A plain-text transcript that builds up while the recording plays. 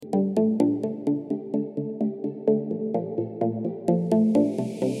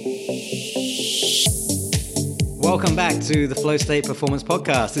Welcome back to the Flow State Performance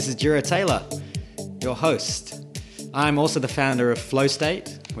Podcast. This is Jiro Taylor, your host. I'm also the founder of Flow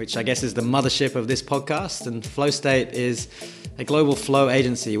State, which I guess is the mothership of this podcast. And Flow State is a global flow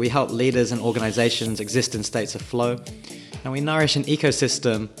agency. We help leaders and organizations exist in states of flow. And we nourish an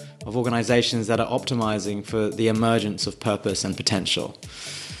ecosystem of organizations that are optimizing for the emergence of purpose and potential.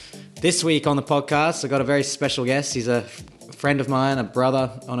 This week on the podcast, I got a very special guest. He's a friend of mine, a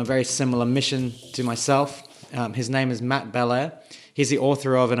brother on a very similar mission to myself. His name is Matt Belair. He's the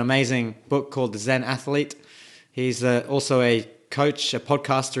author of an amazing book called The Zen Athlete. He's also a coach, a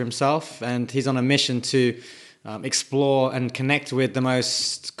podcaster himself, and he's on a mission to explore and connect with the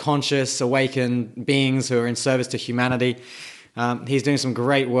most conscious, awakened beings who are in service to humanity. He's doing some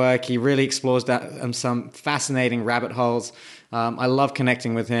great work. He really explores some fascinating rabbit holes. I love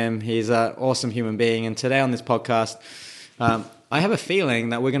connecting with him. He's an awesome human being. And today on this podcast, I have a feeling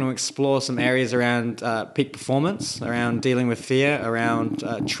that we're going to explore some areas around peak performance, around dealing with fear, around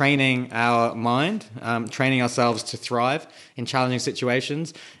training our mind, training ourselves to thrive in challenging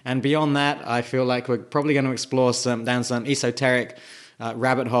situations. And beyond that, I feel like we're probably going to explore down some esoteric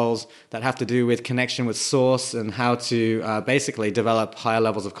rabbit holes that have to do with connection with source and how to basically develop higher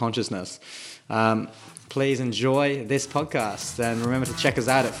levels of consciousness. Please enjoy this podcast and remember to check us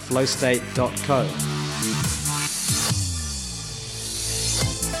out at flowstate.co.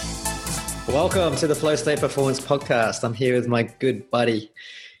 Welcome to the Flow State Performance Podcast. I'm here with my good buddy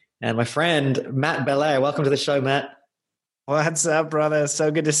and my friend, Matt Belair. Welcome to the show, Matt. What's up, brother?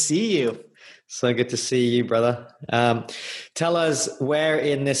 So good to see you. So good to see you, brother. Tell us where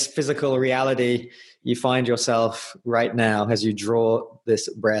in this physical reality you find yourself right now as you draw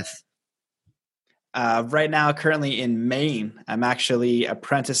this breath. Right now, currently in Maine, I'm actually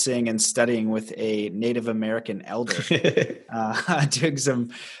apprenticing and studying with a Native American elder, doing some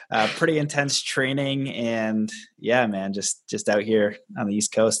pretty intense training, and yeah, man, just out here on the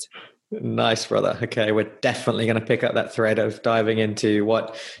East Coast. Nice, brother. Okay, we're definitely going to pick up that thread of diving into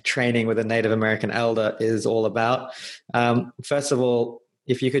what training with a Native American elder is all about. First of all,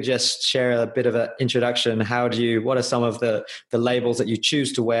 if you could just share a bit of an introduction, what are some of the labels that you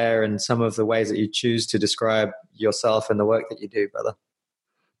choose to wear and some of the ways that you choose to describe yourself and the work that you do, brother?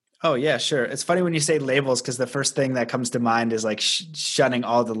 Oh, yeah, sure. It's funny when you say labels because the first thing that comes to mind is like shunning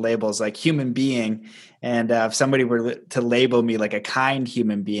all the labels, like human being. And if somebody were to label me like a kind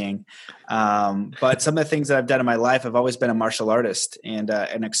human being. But some of the things that I've done in my life, I've always been a martial artist and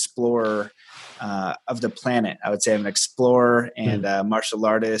an explorer of the planet. I would say I'm an explorer and a martial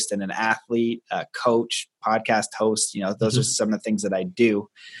artist and an athlete, a coach, podcast host. You know, those are some of the things that I do.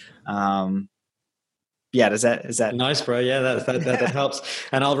 Yeah, is that nice, bro? Yeah, that helps.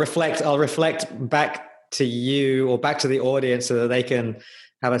 And I'll reflect back to you or back to the audience so that they can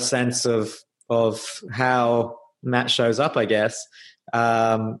have a sense of how Matt shows up, I guess,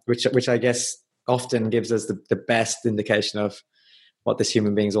 which I guess often gives us the best indication of what this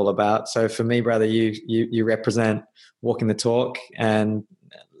human being is all about. So for me, brother, you represent walking the talk and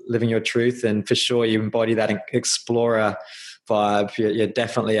living your truth, and for sure you embody that explorer vibe. You're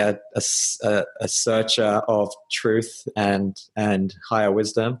definitely a searcher of truth and higher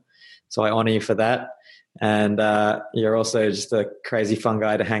wisdom. So I honor you for that. And you're also just a crazy fun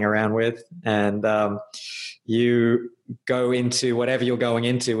guy to hang around with. And you go into whatever you're going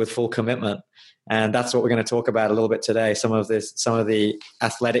into with full commitment. And that's what we're going to talk about a little bit today. Some of the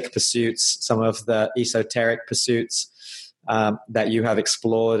athletic pursuits, some of the esoteric pursuits that you have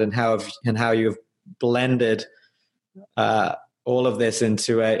explored, and how you've blended all of this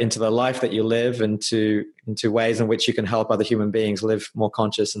into the life that you live, into ways in which you can help other human beings live more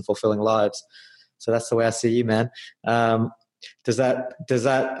conscious and fulfilling lives. So that's the way I see you, man. Does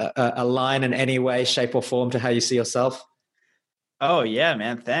that align in any way, shape, or form to how you see yourself? Oh yeah,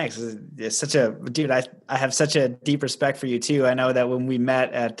 man. Thanks. It's dude. I have such a deep respect for you too. I know that when we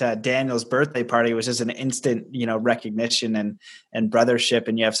met at Daniel's birthday party, it was just an instant, recognition and brothership.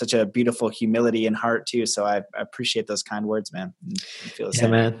 And you have such a beautiful humility and heart too. So I appreciate those kind words, man. I feel the same.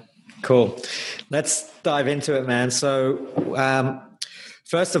 Man. Cool. Let's dive into it, man. So,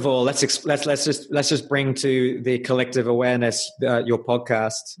 first of all, let's just bring to the collective awareness your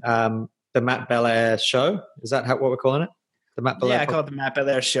podcast, the Matt Belair Show. Is that what we're calling it? The Matt Belair. Yeah, I call it the Matt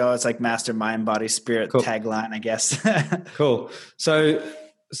Belair Show. It's like master, mind, body, spirit tagline, I guess. Cool. So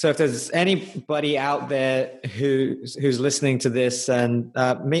if there's anybody out there who's listening to this, and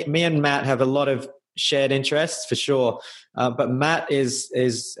me and Matt have a lot of shared interests for sure, but Matt is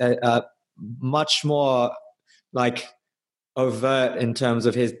much more like overt in terms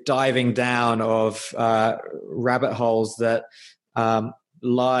of his diving down of rabbit holes that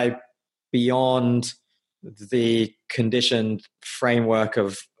lie beyond the conditioned framework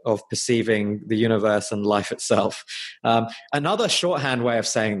of perceiving the universe and life itself. Another shorthand way of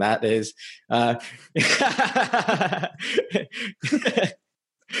saying that is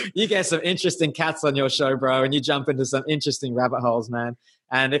you get some interesting cats on your show, bro, and you jump into some interesting rabbit holes, man.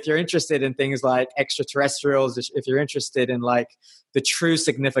 And if you're interested in things like extraterrestrials, if you're interested in like the true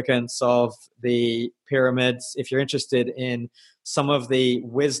significance of the pyramids, if you're interested in some of the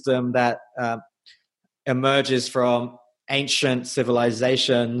wisdom that emerges from ancient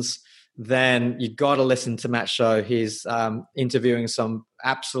civilizations, then you got to listen to Matt's show. He's interviewing some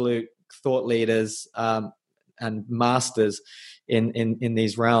absolute thought leaders and masters in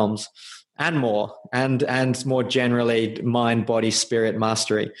these realms, and more, and more generally, mind, body, spirit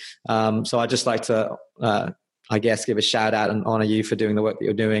mastery. So I just like to, I guess, give a shout out and honor you for doing the work that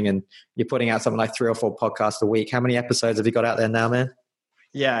you're doing, and you're putting out something like 3 or 4 podcasts a week. How many episodes have you got out there now, man?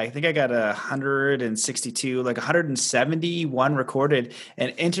 Yeah, I think I got 162, like 171 recorded.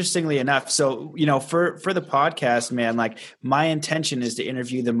 And interestingly enough, so, for the podcast, man, like my intention is to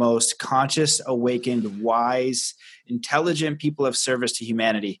interview the most conscious, awakened, wise, intelligent people of service to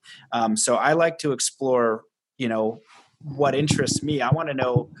humanity. So I like to explore, what interests me. I want to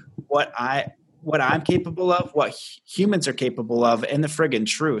know what I'm capable of, what humans are capable of, and the friggin'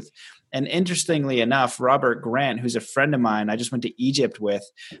 truth. And interestingly enough, Robert Grant, who's a friend of mine, I just went to Egypt with.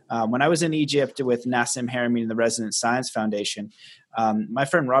 When I was in Egypt with Nassim Haramein and the Resonant Science Foundation, my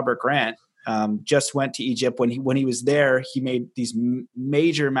friend Robert Grant just went to Egypt. When he was there, he made these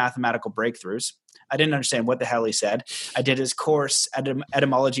major mathematical breakthroughs. I didn't understand what the hell he said. I did his course,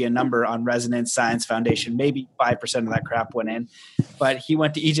 Etymology and Number, on Resonant Science Foundation. Maybe 5% of that crap went in. But he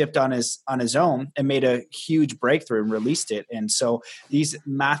went to Egypt on his own and made a huge breakthrough and released it. And so these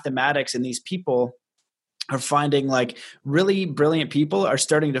mathematics and these people are finding, like, really brilliant people are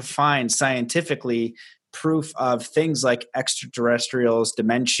starting to find scientifically proof of things like extraterrestrials,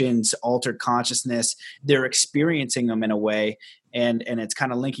 dimensions, altered consciousness. They're experiencing them in a way, and it's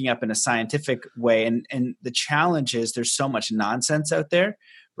kind of linking up in a scientific way. And the challenge is there's so much nonsense out there,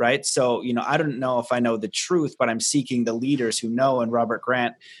 right? So, I don't know if I know the truth, but I'm seeking the leaders who know. And Robert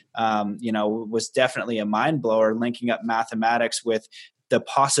Grant, was definitely a mind blower, linking up mathematics with the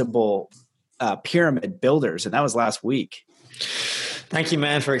possible pyramid builders. And that was last week. Thank you,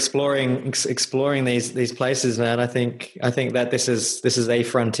 man, for exploring these places, man. I think that this is a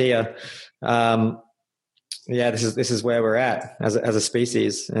frontier. This is where we're at as a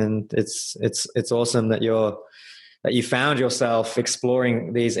species, and it's awesome that you found yourself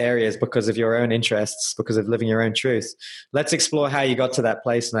exploring these areas because of your own interests, because of living your own truth. Let's explore how you got to that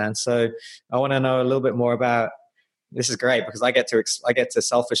place, man. So I want to know a little bit more about. This is great because I get to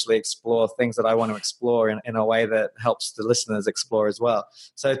selfishly explore things that I want to explore in a way that helps the listeners explore as well.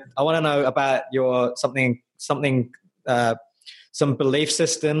 So I want to know about your some belief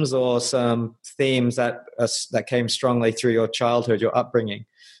systems or some themes that came strongly through your childhood, your upbringing,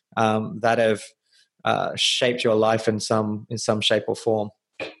 that have shaped your life in some shape or form.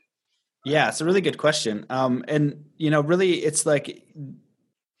 Yeah, it's a really good question. And really, it's like,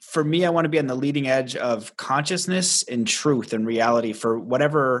 for me, I want to be on the leading edge of consciousness and truth and reality for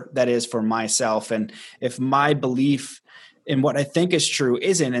whatever that is for myself. And if my belief in what I think is true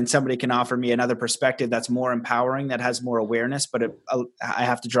isn't, and somebody can offer me another perspective that's more empowering, that has more awareness, but I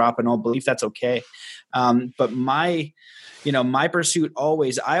have to drop an old belief, that's okay. But my pursuit I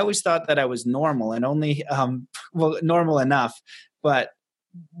always thought that I was normal and only, normal enough, but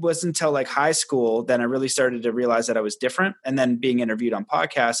wasn't until like high school then I really started to realize that I was different. And then being interviewed on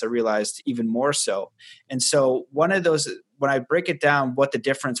podcasts, I realized even more so. And so one of those, when I break it down, what the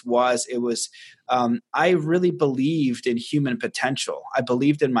difference was, it was I really believed in human potential. I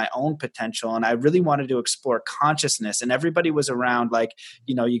believed in my own potential, and I really wanted to explore consciousness. And everybody was around, like,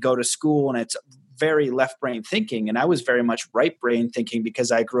 you go to school and it's very left brain thinking. And I was very much right brain thinking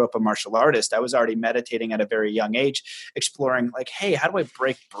because I grew up a martial artist. I was already meditating at a very young age, exploring, like, hey, how do I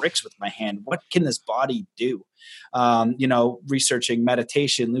break bricks with my hand? What can this body do? Researching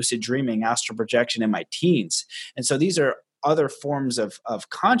meditation, lucid dreaming, astral projection in my teens. And so these are other forms of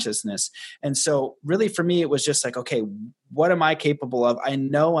consciousness. And so really for me, it was just like, okay, what am I capable of? I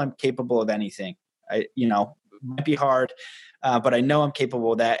know I'm capable of anything. It might be hard, but I know I'm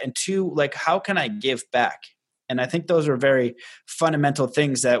capable of that. And 2, like, how can I give back? And I think those are very fundamental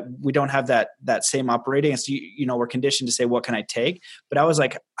things that we don't have that same operating. And so, we're conditioned to say, what can I take? But I was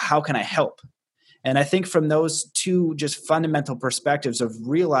like, how can I help? And I think from those 2 just fundamental perspectives of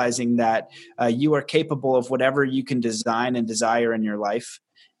realizing that you are capable of whatever you can design and desire in your life.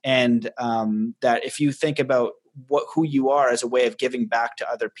 And that if you think about who you are as a way of giving back to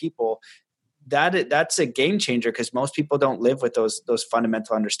other people, that's a game changer, because most people don't live with those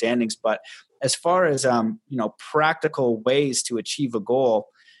fundamental understandings. But as far as practical ways to achieve a goal,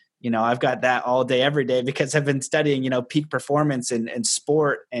 I've got that all day, every day, because I've been studying, peak performance in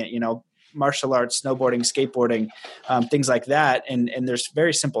sport and, martial arts, snowboarding, skateboarding, things like that. And there's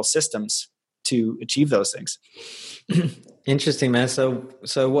very simple systems to achieve those things. Interesting, man. So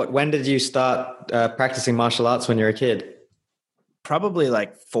when did you start practicing martial arts when you were a kid? Probably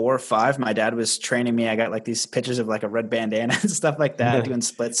like 4 or 5. My dad was training me. I got like these pictures of like a red bandana and stuff like that, doing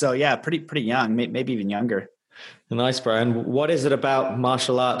splits. So yeah, pretty young, maybe even younger. Nice, bro. And what is it about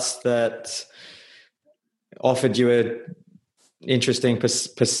martial arts that offered you a interesting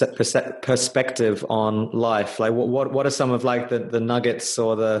perspective on life? Like what are some of like the nuggets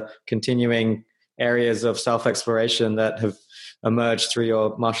or the continuing areas of self-exploration that have emerged through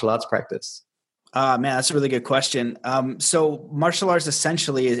your martial arts practice? Man, that's a really good question. So martial arts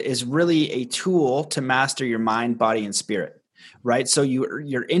essentially is really a tool to master your mind, body, and spirit. Right. So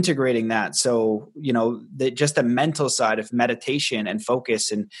you're integrating that. So, just the mental side of meditation and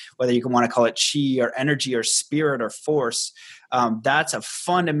focus, and whether you can want to call it chi or energy or spirit or force, that's a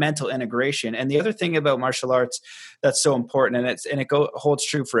fundamental integration. And the other thing about martial arts that's so important, and it holds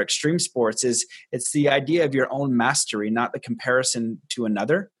true for extreme sports, is it's the idea of your own mastery, not the comparison to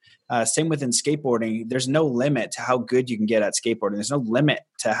another. Same within skateboarding. There's no limit to how good you can get at skateboarding. There's no limit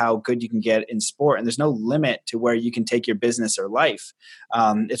to how good you can get in sport. And there's no limit to where you can take your business or life.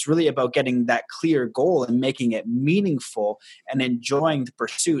 It's really about getting that clear goal and making it meaningful and enjoying the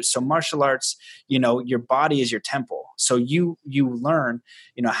pursuit. So martial arts, your body is your temple. So you learn,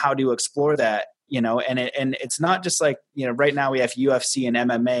 how to explore that. And it's not just like, right now we have UFC and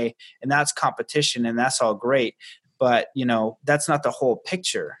MMA, and that's competition, and that's all great. But, that's not the whole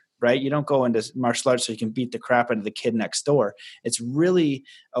picture. Right? You don't go into martial arts so you can beat the crap out of the kid next door. It's really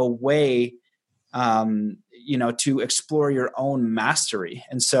a way, to explore your own mastery.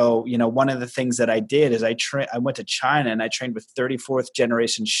 And so, one of the things that I did is I went to China and I trained with 34th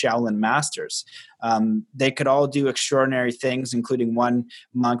generation Shaolin masters. They could all do extraordinary things, including one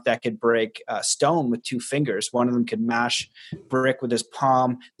monk that could break stone with 2 fingers. One of them could mash brick with his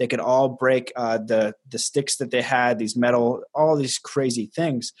palm. They could all break the sticks that they had, these metal, all these crazy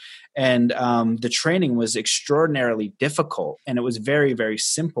things. And the training was extraordinarily difficult, and it was very, very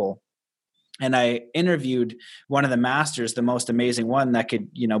simple. And I interviewed one of the masters, the most amazing one that could,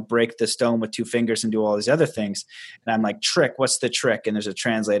 break the stone with 2 fingers and do all these other things. And I'm like, trick, what's the trick? And there's a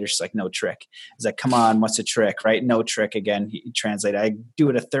translator. She's like, no trick. I was like, come on, what's the trick? Right? No trick again. He translated. I do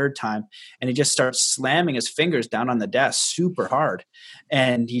it a 3rd time, and he just starts slamming his fingers down on the desk super hard.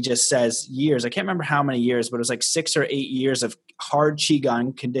 And he just says years, I can't remember how many years, but it was like 6 or 8 years of hard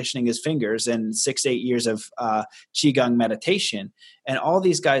Qigong conditioning his fingers, and 6, 8 years of Qigong meditation. And all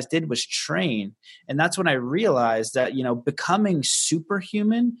these guys did was train. And that's when I realized that, becoming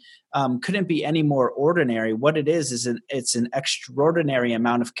superhuman couldn't be any more ordinary. What it is it's an extraordinary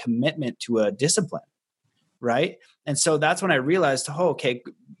amount of commitment to a discipline. Right. And so that's when I realized,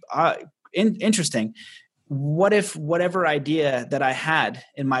 interesting. What if whatever idea that I had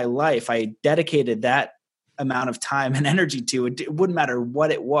in my life, I dedicated that amount of time and energy to it? It wouldn't matter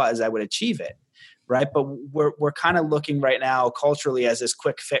what it was, I would achieve it. Right. But we're kind of looking right now culturally as this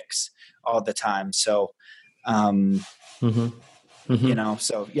quick fix all the time. So, so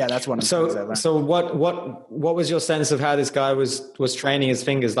yeah, that's one of the things I learned. So what was your sense of how this guy was training his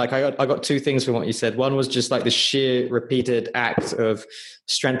fingers? Like I got 2 things from what you said. One was just like the sheer repeated act of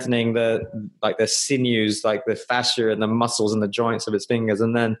strengthening the sinews, like the fascia and the muscles and the joints of his fingers.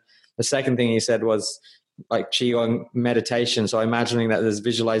 And then the second thing he said was like Qigong meditation. So imagining that there's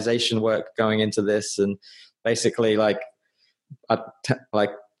visualization work going into this, and basically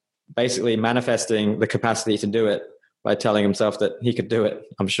basically manifesting the capacity to do it by telling himself that he could do it.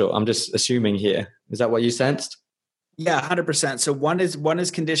 I'm sure. I'm just assuming here. Is that what you sensed? Yeah, 100%. So one is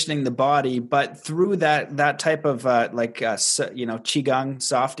conditioning the body, but through that type of Qigong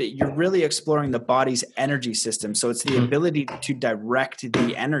soft, you're really exploring the body's energy system. So it's the ability to direct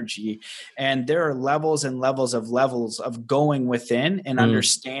the energy, and there are levels and levels of going within and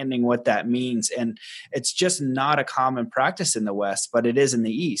understanding what that means. And it's just not a common practice in the West, but it is in the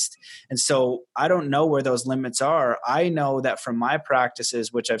East. And so I don't know where those limits are. I know that from my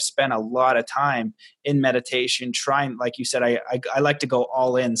practices, which I've spent a lot of time in meditation, trying, like you said, I like to go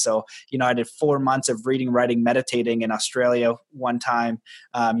all in. So, I did 4 months of reading, writing, meditating in Australia one time.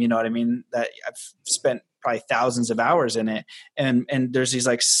 You know what I mean? That I've spent probably thousands of hours in it. And there's these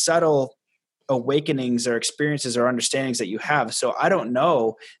like subtle awakenings or experiences or understandings that you have. So I don't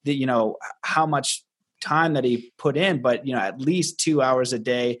know that, how much time that he put in, but at least 2 hours a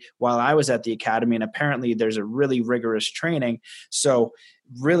day while I was at the academy. And apparently there's a really rigorous training. So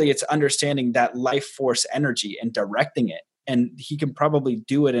really it's understanding that life force energy and directing it. And he can probably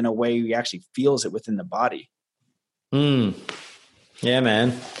do it in a way he actually feels it within the body. Yeah,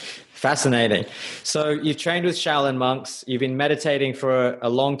 man. Fascinating. So you've trained with Shaolin monks. You've been meditating for a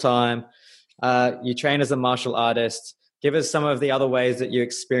long time. You train as a martial artist. Give us some of the other ways that you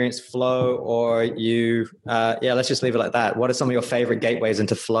experience flow, or let's just leave it like that. What are some of your favorite gateways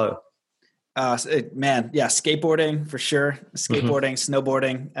into flow? Skateboarding for sure. Skateboarding,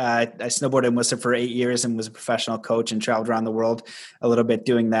 snowboarding. I snowboarded in Whistler for 8 years and was a professional coach and traveled around the world a little bit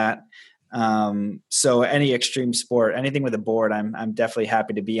doing that. So any extreme sport, anything with a board, I'm definitely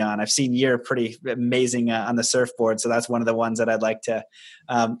happy to be on. I've seen you're pretty amazing on the surfboard. So that's one of the ones that I'd like to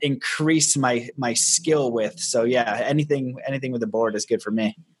increase my skill with. So yeah, anything with a board is good for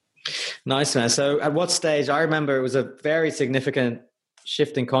me. Nice, man. So at what stage? I remember it was a very significant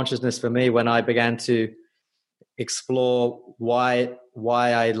shift in consciousness for me when I began to explore why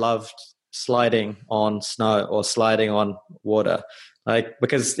I loved sliding on snow or sliding on water.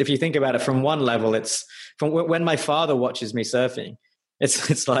 Because if you think about it from one level, it's from when my father watches me surfing,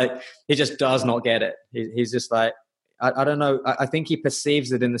 it's like he just does not get it. He's just like, I don't know. I think he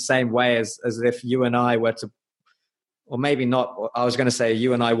perceives it in the same way as if you and I were to, or maybe not. I was going to say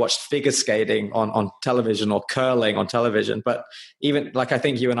you and I watched figure skating on television or curling on television, but even I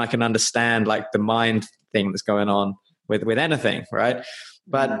think you and I can understand the mind thing that's going on with anything, right?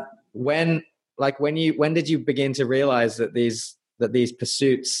 But when did you begin to realize that these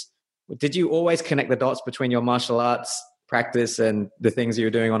pursuits, did you always connect the dots between your martial arts practice and the things you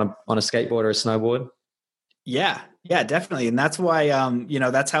were doing on a skateboard or a snowboard? Yeah, definitely. And that's why,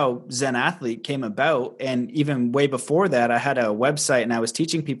 that's how Zen Athlete came about. And even way before that, I had a website and I was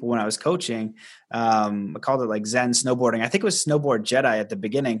teaching people when I was coaching. I called it Zen Snowboarding. I think it was Snowboard Jedi at the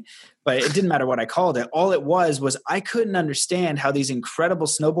beginning, but it didn't matter what I called it. All it was I couldn't understand how these incredible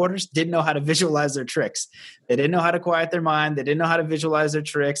snowboarders didn't know how to visualize their tricks. They didn't know how to quiet their mind. They didn't know how to visualize their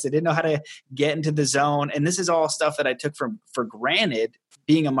tricks. They didn't know how to get into the zone. And this is all stuff that I took for granted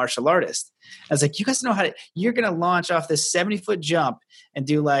being a martial artist. I was like, you guys know you're going to launch off this 70-foot jump and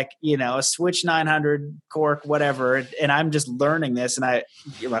do a switch 900 cork, whatever. And I'm just learning this. And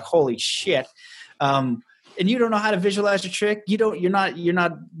you're like, holy shit. And you don't know how to visualize your trick. You're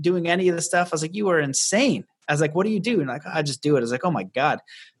not doing any of the stuff. I was like, you are insane. I was like, what do you do? And I just do it. I was like, oh my God.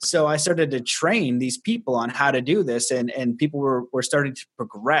 So I started to train these people on how to do this. And people were starting to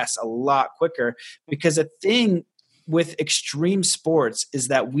progress a lot quicker, because the thing with extreme sports is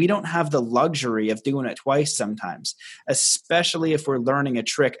that we don't have the luxury of doing it twice sometimes, especially if we're learning a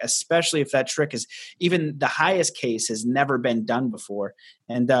trick, especially if that trick is even the highest case has never been done before.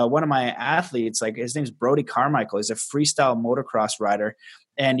 And one of my athletes, his name's Brody Carmichael, he's a freestyle motocross rider.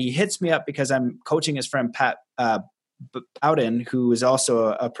 And he hits me up because I'm coaching his friend Pat Bowden, who is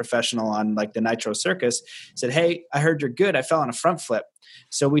also a professional on the Nitro Circus. Said, hey, I heard you're good. I fell on a front flip.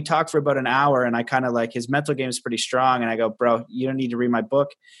 So we talked for about an hour, and I kind of his mental game is pretty strong. And I go, bro, you don't need to read my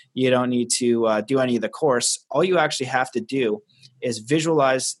book. You don't need to do any of the course. All you actually have to do is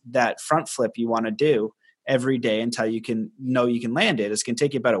visualize that front flip you want to do every day until you can land it. It's going to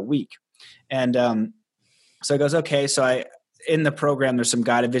take you about a week. And so he goes, okay. So in the program, there's some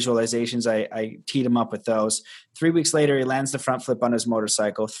guided visualizations. I teed him up with those. 3 weeks later, he lands the front flip on his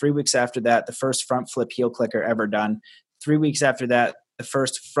motorcycle. 3 weeks after that, the first front flip heel clicker ever done. 3 weeks after that, the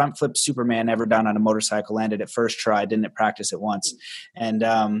first front flip Superman ever done on a motorcycle, landed at first try, didn't practice it once.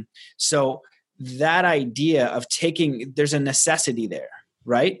 And so that idea of there's a necessity there,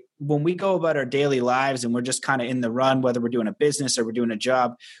 right? When we go about our daily lives and we're just kind of in the run, whether we're doing a business or we're doing a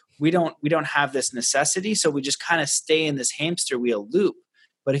job, we don't have this necessity. So we just kind of stay in this hamster wheel loop.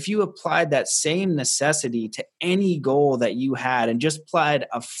 But if you applied that same necessity to any goal that you had and just applied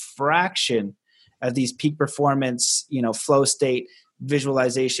a fraction of these peak performance, flow state,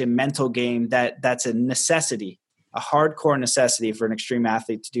 visualization, mental game, that's a necessity, a hardcore necessity for an extreme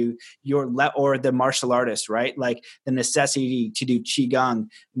athlete to do or the martial artist, right? The necessity to do Qigong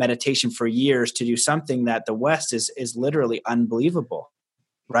meditation for years, to do something that the West is literally unbelievable.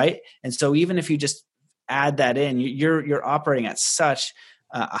 Right. And so even if you just add that in, you're operating at such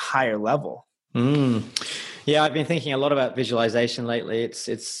a higher level. Yeah. I've been thinking a lot about visualization lately.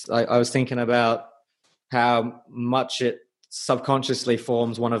 I was thinking about how much it subconsciously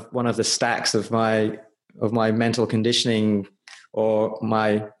forms one of the stacks of my mental conditioning, or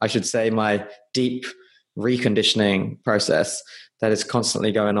my deep reconditioning process that is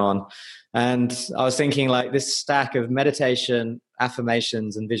constantly going on. And I was thinking this stack of meditation,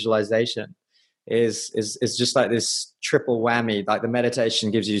 affirmations, and visualization is just like this triple whammy. Like the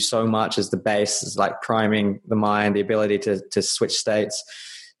meditation gives you so much as the base, is like priming the mind, the ability to switch states.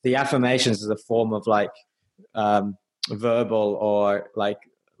 The affirmations is a form of like verbal or like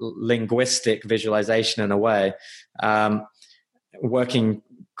linguistic visualization in a way, working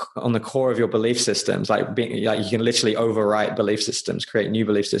on the core of your belief systems, like you can literally overwrite belief systems, create new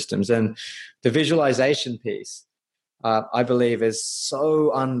belief systems. And the visualization piece, I believe, is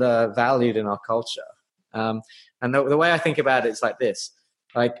so undervalued in our culture. And the way I think about it is like this: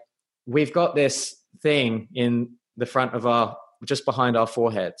 like we've got this thing in the front of just behind our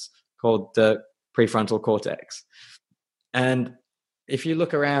foreheads called the prefrontal cortex. And if you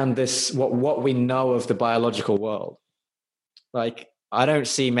look around this, what we know of the biological world, like I don't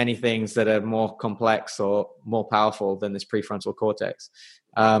see many things that are more complex or more powerful than this prefrontal cortex.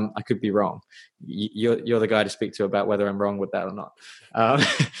 I could be wrong. You're the guy to speak to about whether I'm wrong with that or not.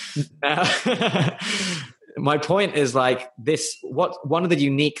 Now, my point is like this. One of the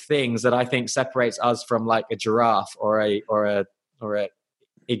unique things that I think separates us from like a giraffe or a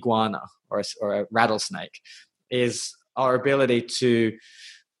iguana or a rattlesnake is our ability to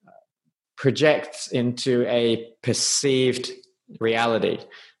project into a perceived reality,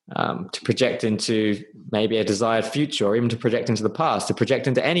 to project into maybe a desired future, or even to project into the past, to project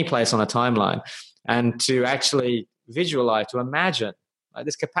into any place on a timeline, and to actually visualize, to imagine. Like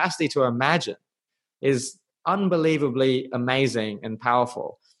this capacity to imagine is unbelievably amazing and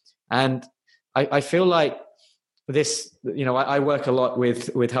powerful. And I feel like this, I work a lot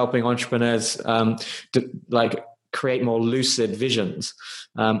with helping entrepreneurs to like create more lucid visions.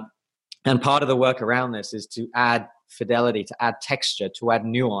 And part of the work around this is to add fidelity, to add texture, to add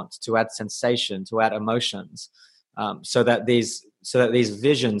nuance, to add sensation, to add emotions, so that these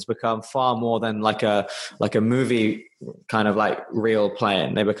visions become far more than like a movie kind of like reel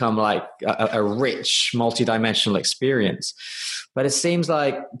playing. They become like a rich, multidimensional experience. But it seems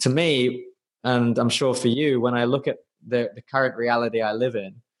like to me, and I'm sure for you, when I look at the current reality I live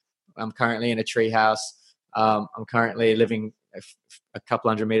in, I'm currently in a treehouse. I'm currently living a couple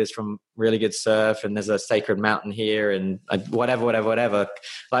hundred meters from really good surf, and there's a sacred mountain here, and whatever.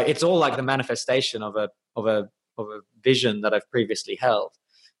 Like it's all like the manifestation of a vision that I've previously held.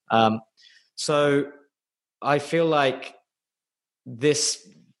 So I feel like this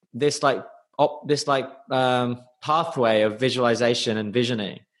pathway of visualization and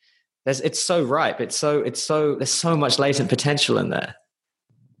visioning, it's so ripe. It's so there's so much latent potential in there.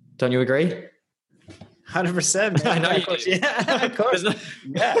 Don't you agree? 100%. I know of course. Yeah, of course.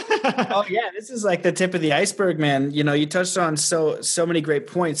 Yeah. Oh yeah. This is like the tip of the iceberg, man. You touched on so many great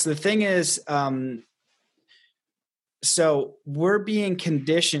points. The thing is, so we're being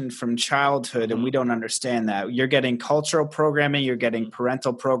conditioned from childhood and we don't understand that. You're getting cultural programming, you're getting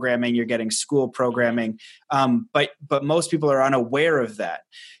parental programming, you're getting school programming. But most people are unaware of that.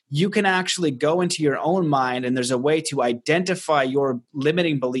 You can actually go into your own mind, and there's a way to identify your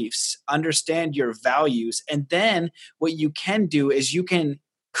limiting beliefs, understand your values. And then what you can do is you can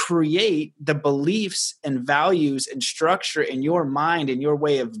create the beliefs and values and structure in your mind and your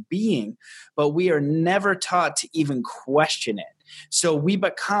way of being. But we are never taught to even question it. So we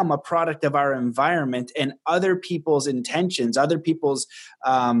become a product of our environment and other people's intentions, other people's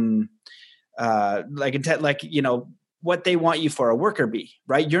what they want you for, a worker bee,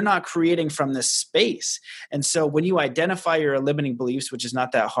 right? You're not creating from this space. And so when you identify your limiting beliefs, which is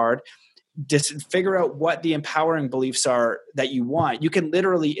not that hard, just figure out what the empowering beliefs are that you want. You can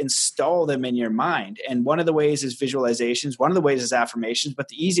literally install them in your mind. And one of the ways is visualizations. One of the ways is affirmations, but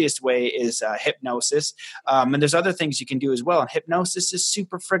the easiest way is hypnosis. And there's other things you can do as well. And hypnosis is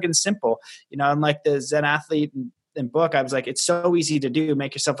super friggin' simple. Unlike the Zen athlete and book, I was like, it's so easy to do.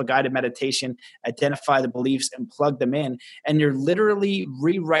 Make yourself a guided meditation, identify the beliefs and plug them in. And you're literally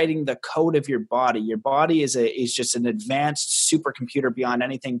rewriting the code of your body. Your body is just an advanced supercomputer beyond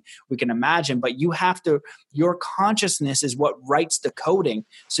anything we can imagine. But your consciousness is what writes the coding.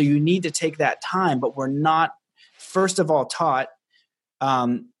 So you need to take that time, but we're not, first of all, taught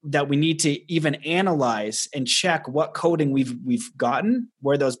that we need to even analyze and check what coding we've gotten,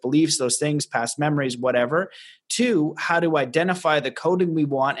 where those beliefs, those things, past memories, whatever. 2, how to identify the coding we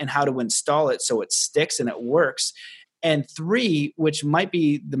want and how to install it so it sticks and it works. And 3, which might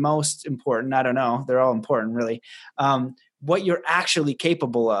be the most important, I don't know, they're all important really, what you're actually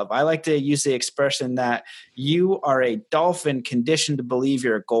capable of. I like to use the expression that you are a dolphin conditioned to believe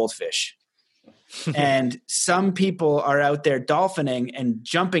you're a goldfish. And some people are out there dolphining and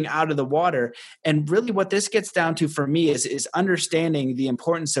jumping out of the water. And really what this gets down to for me is understanding the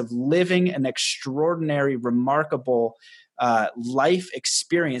importance of living an extraordinary, remarkable life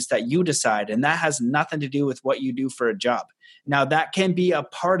experience that you decide. And that has nothing to do with what you do for a job. Now, that can be a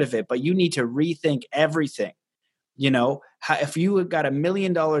part of it, but you need to rethink everything. If you got $1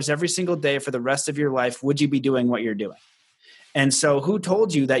 million every single day for the rest of your life, would you be doing what you're doing? And so who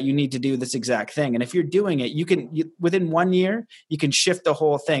told you that you need to do this exact thing? And if you're doing it, within 1 year, you can shift the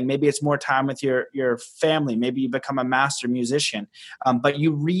whole thing. Maybe it's more time with your family. Maybe you become a master musician, but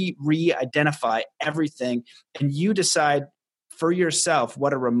you re-identify everything and you decide for yourself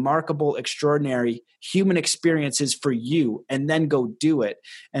what a remarkable, extraordinary human experience is for you, and then go do it.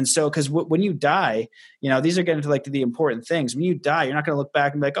 And so, because when you die, these are getting to like the important things. When you die, you're not going to look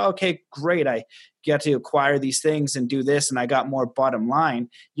back and be like, oh, okay, great, I got to acquire these things and do this, and I got more bottom line.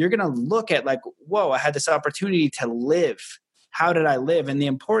 You're going to look at like, whoa, I had this opportunity to live. How did I live? And the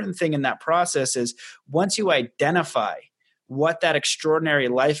important thing in that process is once you identify what that extraordinary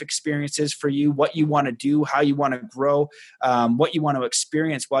life experience is for you, what you want to do, how you want to grow, what you want to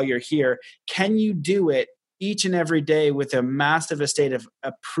experience while you're here, can you do it each and every day with a massive state of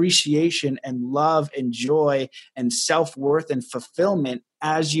appreciation and love and joy and self-worth and fulfillment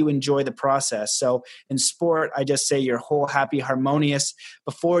as you enjoy the process? So in sport, I just say you're whole, happy, harmonious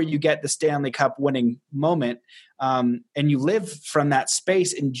before you get the Stanley Cup winning moment. And you live from that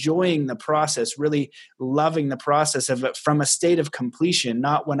space, enjoying the process, really loving the process of it from a state of completion,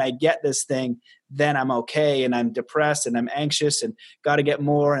 not when I get this thing, then I'm okay and I'm depressed and I'm anxious and got to get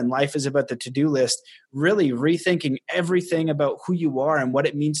more and life is about the to-do list. Really rethinking everything about who you are and what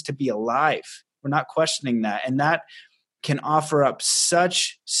it means to be alive. We're not questioning that. And that can offer up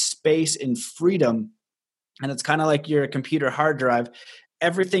such space and freedom. And it's kind of like your computer hard drive.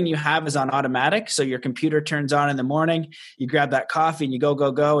 Everything you have is on automatic. So your computer turns on in the morning, you grab that coffee and you go,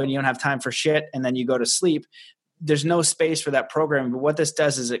 and you don't have time for shit. And then you go to sleep. There's no space for that program. But what this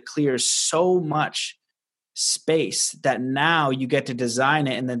does is it clears so much space that now you get to design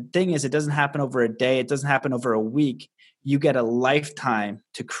it. And the thing is, it doesn't happen over a day. It doesn't happen over a week. You get a lifetime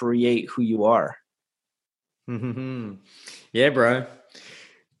to create who you are. Mm-hmm. Yeah, bro.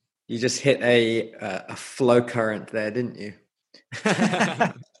 You just hit a flow current there, didn't you?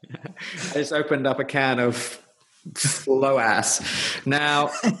 I just opened up a can of flow ass. Now,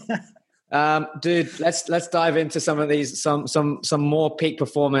 dude, let's dive into some of these, some more peak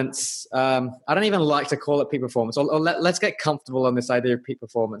performance. I don't even like to call it peak performance. Or let's get comfortable on this idea of peak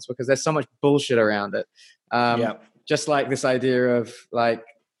performance because there's so much bullshit around it. Just like this idea of like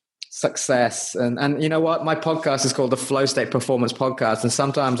success and you know what, my podcast is called the Flow State Performance Podcast, and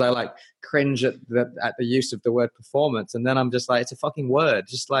sometimes I like cringe at the use of the word performance, and then I'm just like, it's a fucking word,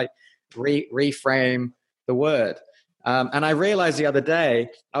 just like reframe the word. And I realized the other day,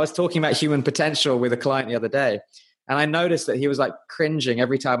 I was talking about human potential with a client the other day, and I noticed that he was like cringing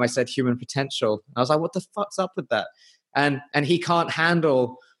every time I said human potential. I was like, what the fuck's up with that? And he can't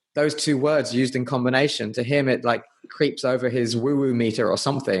handle those two words used in combination. To him, it like creeps over his woo-woo meter or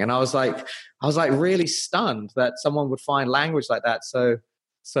something. And I was like really stunned that someone would find language like that so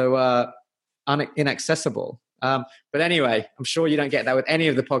inaccessible. But anyway, I'm sure you don't get that with any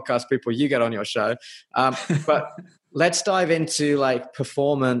of the podcast people you get on your show. But let's dive into like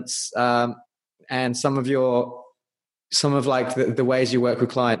performance and some of like the ways you work with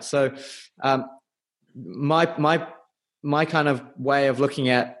clients. So my kind of way of looking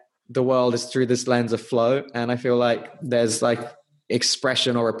at the world is through this lens of flow. And I feel like there's like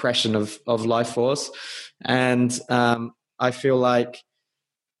expression or repression of life force. And I feel like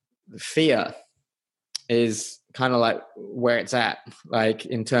fear is kind of like where it's at, like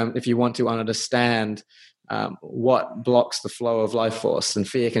if you want to understand what blocks the flow of life force, and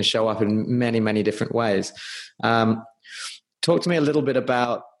fear can show up in many, many different ways. Talk to me a little bit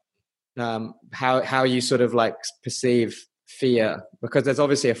about how you sort of like perceive fear, because there's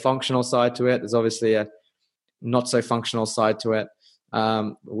obviously a functional side to it. There's obviously a not so functional side to it.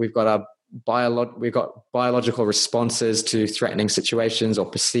 We've got biological responses to threatening situations or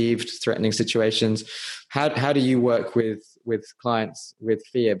perceived threatening situations. How do you work with clients with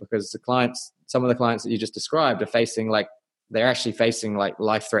fear? Because some of the clients that you just described they're actually facing like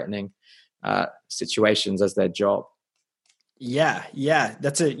life-threatening situations as their job. Yeah.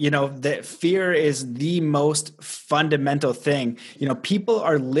 That fear is the most fundamental thing. People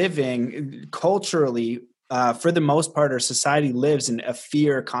are living culturally, for the most part, our society lives in a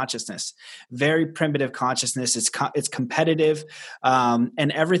fear consciousness, very primitive consciousness. It's competitive,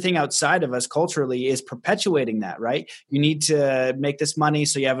 and everything outside of us culturally is perpetuating that, right? You need to make this money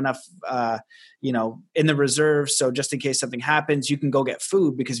so you have enough, in the reserve. So just in case something happens, you can go get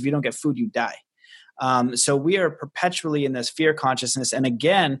food, because if you don't get food, you die. So we are perpetually in this fear consciousness. And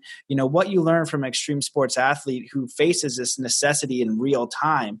again, what you learn from an extreme sports athlete who faces this necessity in real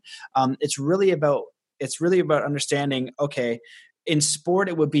time, it's really about understanding, okay, in sport,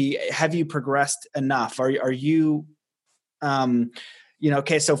 it would be, have you progressed enough? Are you,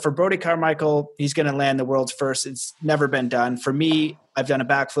 okay, so for Brody Carmichael, he's going to land the world's first. It's never been done. For me, I've done a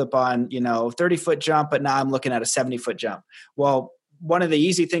backflip on, 30-foot jump, but now I'm looking at a 70-foot jump. Well, one of the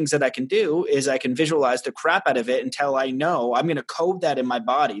easy things that I can do is I can visualize the crap out of it until I know I'm going to code that in my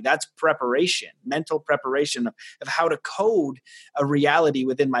body. That's preparation, mental preparation of how to code a reality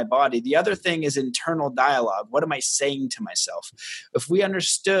within my body. The other thing is internal dialogue. What am I saying to myself? If we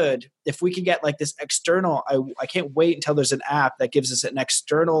could get like this external, I can't wait until there's an app that gives us an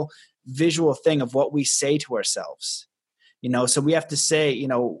external visual thing of what we say to ourselves. So we have to say,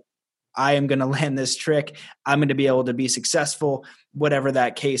 I am going to land this trick. I'm going to be able to be successful, whatever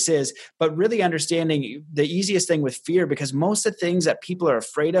that case is. But really understanding the easiest thing with fear, because most of the things that people are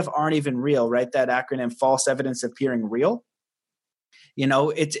afraid of aren't even real, right? That acronym, false evidence appearing real.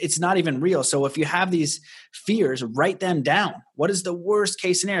 It's not even real. So if you have these fears, write them down. What is the worst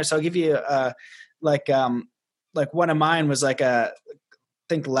case scenario? So I'll give you like one of mine was like I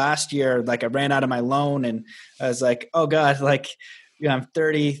think last year, like I ran out of my loan and I was like, oh God, like, I'm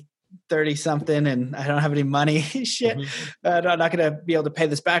 30 something and I don't have any money. Shit. I'm not going to be able to pay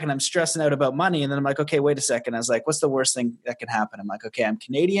this back. And I'm stressing out about money. And then I'm like, okay, wait a second. I was like, what's the worst thing that can happen? I'm like, okay, I'm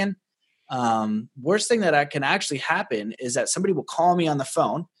Canadian. Worst thing that can actually happen is that somebody will call me on the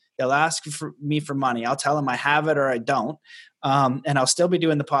phone. They'll ask me for money. I'll tell them I have it or I don't. And I'll still be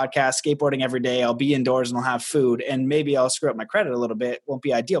doing the podcast, skateboarding every day. I'll be indoors and I'll have food and maybe I'll screw up my credit a little bit. Won't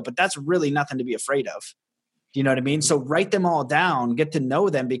be ideal, but that's really nothing to be afraid of. Do you know what I mean? So write them all down, get to know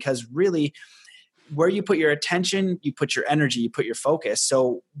them, because really where you put your attention, you put your energy, you put your focus.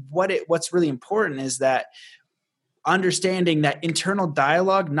 So what's really important is that understanding that internal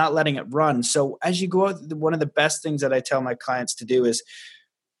dialogue, not letting it run. So as you go out, one of the best things that I tell my clients to do is,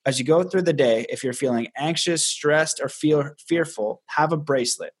 as you go through the day, if you're feeling anxious, stressed, or fearful, have a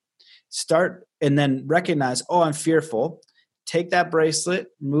bracelet. Start and then recognize, oh, I'm fearful. Take that bracelet,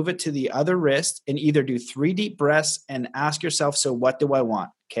 move it to the other wrist, and either do 3 deep breaths and ask yourself, so what do I want?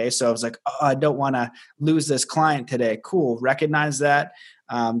 Okay, so I was like, oh, I don't want to lose this client today. Cool, recognize that.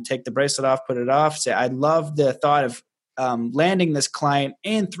 Take the bracelet off, put it off. Say, I love the thought of landing this client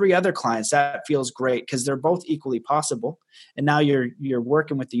and 3 other clients. That feels great because they're both equally possible. And now you're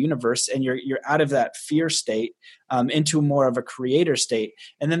working with the universe and you're out of that fear state into more of a creator state.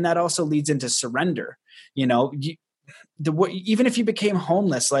 And then that also leads into surrender. Even if you became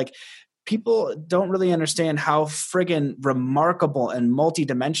homeless, like people don't really understand how friggin' remarkable and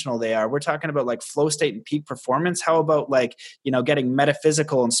multidimensional they are. We're talking about like flow state and peak performance. How about like, getting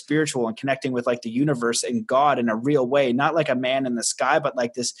metaphysical and spiritual and connecting with like the universe and God in a real way, not like a man in the sky, but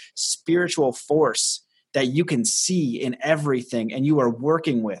like this spiritual force that you can see in everything and you are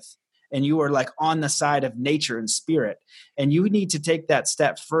working with. And you are like on the side of nature and spirit. And you need to take that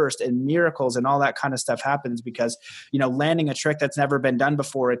step first, and miracles and all that kind of stuff happens because, landing a trick that's never been done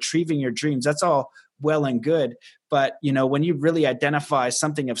before, achieving your dreams, that's all well and good. But, when you really identify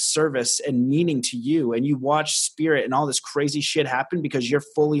something of service and meaning to you and you watch spirit and all this crazy shit happen because you're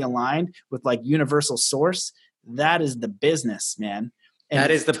fully aligned with like universal source, that is the business, man. And that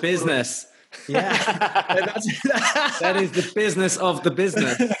is the business. Yeah. That is the business of the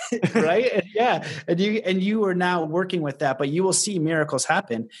business. Right. And yeah. And you are now working with that, but you will see miracles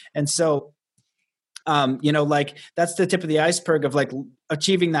happen. And so, like that's the tip of the iceberg of like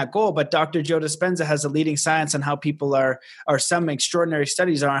achieving that goal. But Dr. Joe Dispenza has a leading science on how people are some extraordinary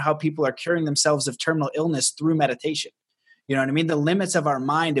studies on how people are curing themselves of terminal illness through meditation. You know what I mean? The limits of our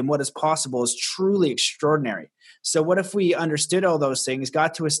mind and what is possible is truly extraordinary. So what if we understood all those things,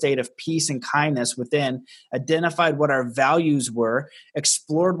 got to a state of peace and kindness within, identified what our values were,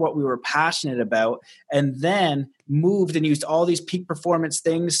 explored what we were passionate about, and then moved and used all these peak performance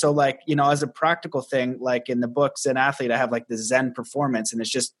things. So like, as a practical thing, like in the book Zen Athlete, I have like the Zen performance, and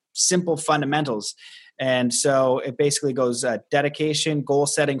it's just simple fundamentals. And so it basically goes dedication, goal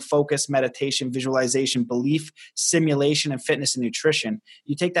setting, focus, meditation, visualization, belief, simulation, and fitness and nutrition.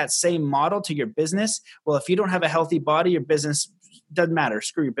 You take that same model to your business. Well, if you don't have a healthy body, your business doesn't matter.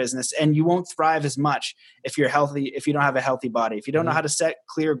 Screw your business. And you won't thrive as much if you're healthy, if you don't have a healthy body. If you don't know how to set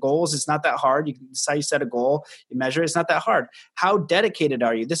clear goals, it's not that hard. It's how you set a goal, you measure it. It's not that hard. How dedicated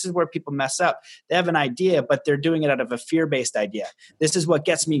are you? This is where people mess up. They have an idea, but they're doing it out of a fear-based idea. This is what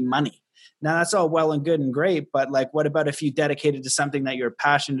gets me money. Now that's all well and good and great, but like, what about if you dedicated to something that you're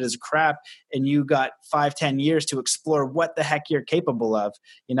passionate as crap and you got 5-10 years to explore what the heck you're capable of,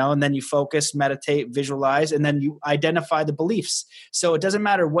 and then you focus, meditate, visualize, and then you identify the beliefs. So it doesn't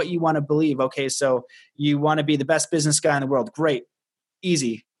matter what you want to believe. Okay, so you want to be the best business guy in the world. Great.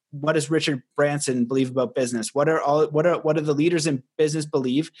 Easy. What does Richard Branson believe about business? What are the leaders in business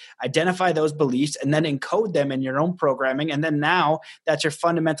believe? Identify those beliefs and then encode them in your own programming. And then now that's your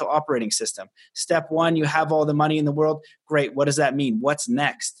fundamental operating system. Step one, you have all the money in the world. Great. What does that mean? What's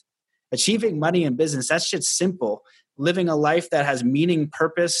next? Achieving money in business, that shit's simple. Living a life that has meaning,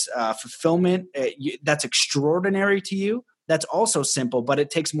 purpose, fulfillment, that's extraordinary to you. That's also simple, but it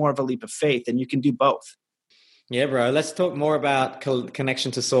takes more of a leap of faith, and you can do both. Yeah, bro. Let's talk more about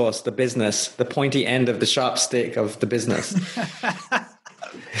connection to source, the business, the pointy end of the sharp stick of the business.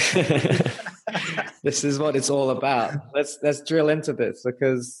 This is what it's all about. Let's drill into this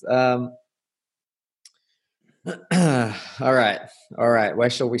because, all right. Where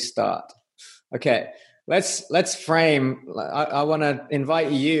shall we start? Okay, let's frame. I want to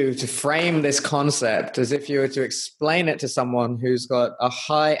invite you to frame this concept as if you were to explain it to someone who's got a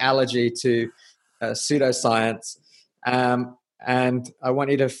high allergy to pseudoscience, and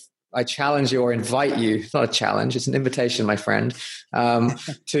I challenge you or invite you. It's not a challenge; it's an invitation, my friend,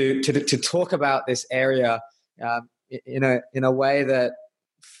 to talk about this area in a way that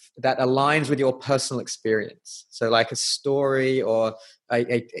aligns with your personal experience. So, like a story, or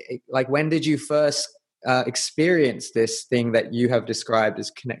like when did you first experience this thing that you have described as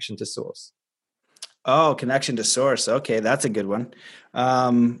connection to source? Oh, connection to source. Okay, that's a good one.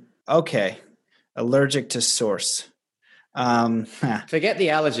 Okay. Allergic to source. Forget the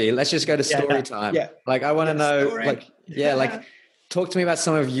allergy. Let's just go to story time. Yeah. Like I want to know, story. like talk to me about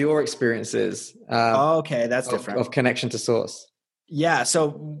some of your experiences. Okay, that's different. Of connection to source. Yeah.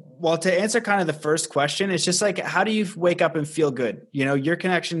 So, well, to answer kind of the first question, it's just like, how do you wake up and feel good? Your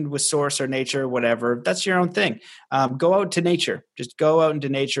connection with source or nature, whatever, that's your own thing. Go out to nature. Just go out into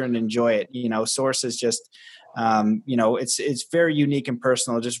nature and enjoy it. Source is just, it's very unique and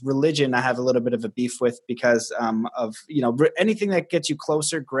personal. Just religion, I have a little bit of a beef with because of anything that gets you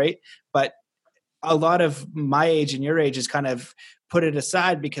closer, great. But a lot of my age and your age is kind of put it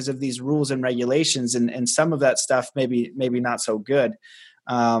aside because of these rules and regulations, and some of that stuff maybe not so good.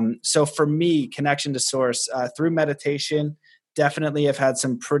 So for me, connection to source through meditation. Definitely have had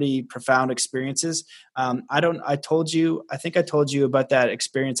some pretty profound experiences. I think I told you about that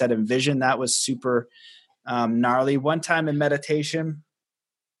experience at Envision. That was super gnarly. One time in meditation,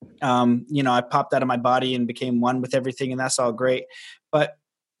 I popped out of my body and became one with everything, and that's all great. But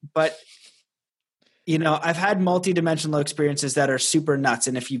I've had multidimensional experiences that are super nuts.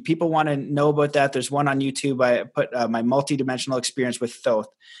 And if people want to know about that, there's one on YouTube. I put my multidimensional experience with Thoth,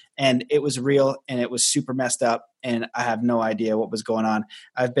 and it was real and it was super messed up. And I have no idea what was going on.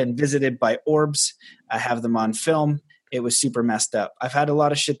 I've been visited by orbs. I have them on film. It was super messed up. I've had a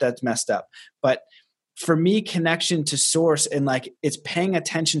lot of shit that's messed up, but for me, connection to source and like it's paying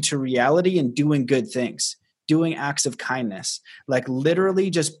attention to reality and doing good things. Doing acts of kindness, like literally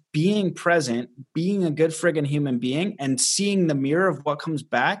just being present, being a good friggin' human being and seeing the mirror of what comes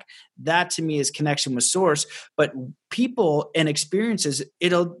back. That to me is connection with source. But people and experiences,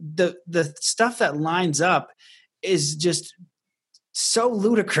 the stuff that lines up is just so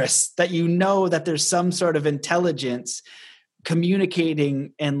ludicrous that that there's some sort of intelligence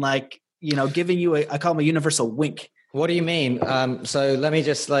communicating and giving you I call them a universal wink. What do you mean? So let me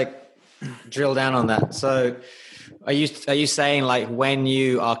just drill down on that. So are you saying like when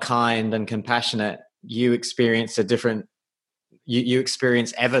you are kind and compassionate, you experience you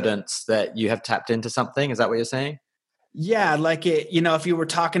experience evidence that you have tapped into something? Is that what you're saying? Yeah, like if you were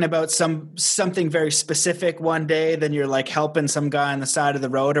talking about something very specific one day, then you're like helping some guy on the side of the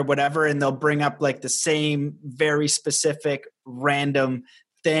road or whatever, and they'll bring up like the same very specific random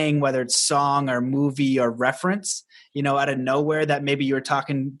thing, whether it's song or movie or reference, out of nowhere that maybe you were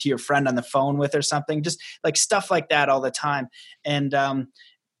talking to your friend on the phone with or something, just like stuff like that all the time. And,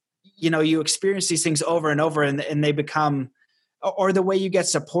 you experience these things over and over and they become, or the way you get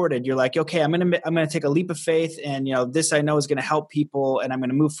supported, you're like, okay, I'm going to take a leap of faith. And, this I know is going to help people and I'm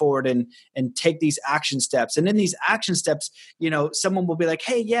going to move forward and take these action steps. And in these action steps, someone will be like,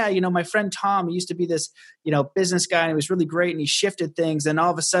 hey, yeah, my friend Tom, he used to be this, business guy and he was really great and he shifted things. And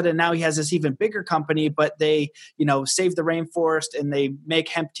all of a sudden now he has this even bigger company, but they, save the rainforest and they make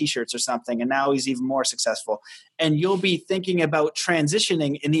hemp t-shirts or something. And now he's even more successful. And you'll be thinking about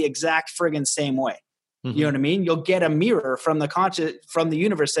transitioning in the exact friggin' same way. Mm-hmm. You know what I mean? You'll get a mirror from the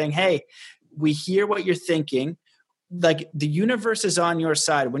universe saying, hey, we hear what you're thinking. like the universe is on your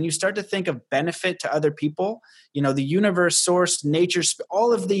side. When you start to think of benefit to other people, the universe, source, nature,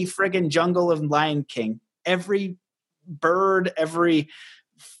 all of the friggin' jungle of Lion King, every bird, every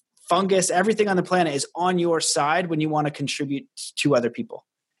fungus, everything on the planet is on your side when you want to contribute to other people.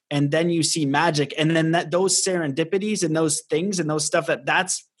 And then you see magic, and then those serendipities and those things and those stuff,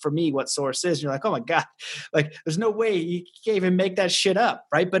 that's for me what source is. You're like, oh my God, like there's no way you can't even make that shit up,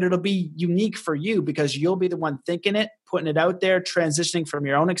 right? But it'll be unique for you because you'll be the one thinking it, putting it out there, transitioning from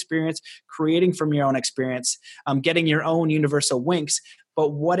your own experience, creating from your own experience, getting your own universal winks. But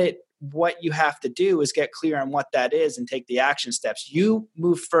what you have to do is get clear on what that is and take the action steps. You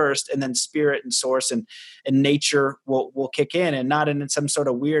move first, and then spirit and source and nature will kick in, and not in some sort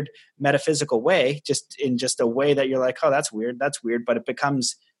of weird metaphysical way, just in just a way that you're like, oh, that's weird, but it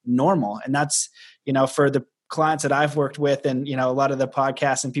becomes normal. And that's, for the clients that I've worked with, and, a lot of the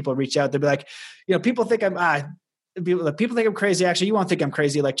podcasts, and people reach out, they'll be like, people think people think I'm crazy. Actually, you won't think I'm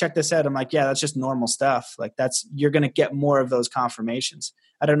crazy. Like, check this out. I'm like, yeah, that's just normal stuff. Like you're going to get more of those confirmations.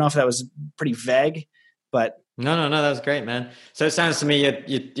 I don't know if that was pretty vague, but no, that was great, man. So it sounds to me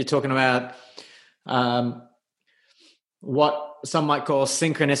you're talking about what some might call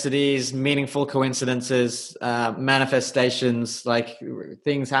synchronicities, meaningful coincidences, manifestations, like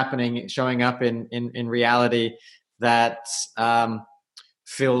things happening, showing up in reality that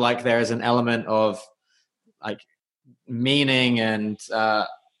feel like there is an element of like meaning and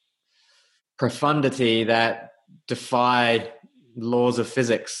profundity that defy laws of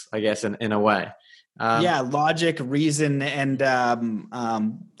physics, I guess, in a way. Logic, reason, and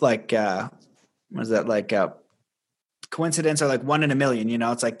what is that, like coincidence, or like 1 in a million.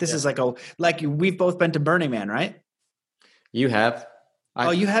 It's like this is like we've both been to Burning Man, right? You have.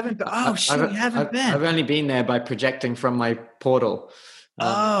 You haven't. You haven't been. I've only been there by projecting from my portal.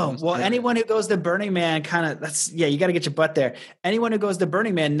 Anyone who goes to Burning Man you got to get your butt there. Anyone who goes to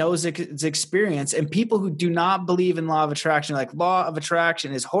Burning Man knows its experience, and people who do not believe in law of attraction, like law of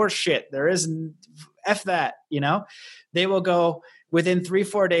attraction is horse shit. There isn't F that, they will go within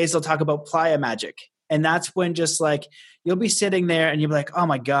 3-4 days. They'll talk about playa magic. And that's when just like, you'll be sitting there and you'll be like, oh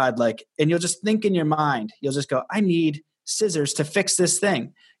my God, like, and you'll just think in your mind, you'll just go, I need scissors to fix this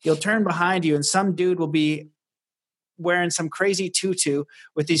thing. You'll turn behind you and some dude will be wearing some crazy tutu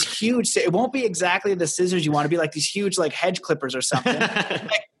with these huge, it won't be exactly the scissors you want to be, like these huge like hedge clippers or something.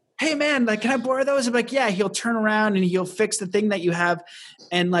 Like, hey man, like, can I borrow those? I'm like, yeah. He'll turn around and he'll fix the thing that you have.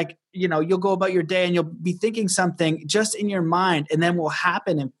 And like, you'll go about your day and you'll be thinking something just in your mind, and then will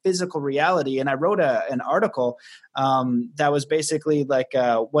happen in physical reality. And I wrote an article that was basically like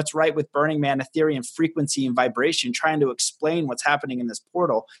what's right with Burning Man, Ethereum frequency and vibration, trying to explain what's happening in this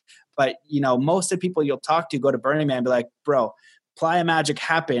portal. But, most of the people you'll talk to go to Burning Man and be like, bro, playa magic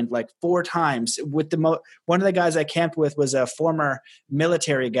happened like 4 times. With one of the guys I camped with was a former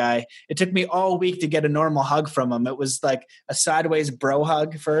military guy. It took me all week to get a normal hug from him. It was like a sideways bro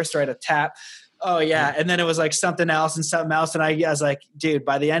hug first, right? A tap. Oh yeah. And then it was like something else and something else. And I was like, dude,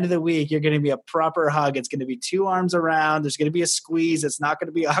 by the end of the week, you're going to be a proper hug. It's going to be 2 arms around. There's going to be a squeeze. It's not going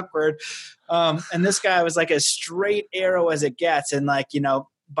to be awkward. And this guy was like as straight arrow as it gets. And like,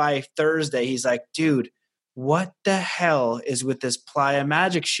 by Thursday, he's like, dude, what the hell is with this playa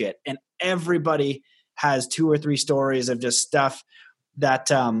magic shit? And everybody has 2 or 3 stories of just stuff that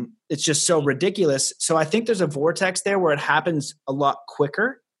it's just so ridiculous. So I think there's a vortex there where it happens a lot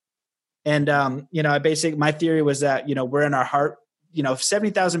quicker. And, my theory was that, we're in our heart,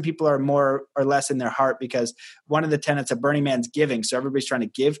 70,000 people are more or less in their heart, because one of the tenets of Burning Man's giving. So everybody's trying to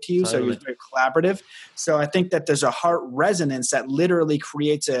give to you. Totally. So you're very collaborative. So I think that there's a heart resonance that literally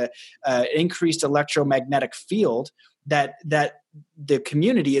creates a increased electromagnetic field that the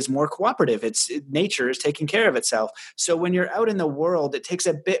community is more cooperative. Nature is taking care of itself. So when you're out in the world, it takes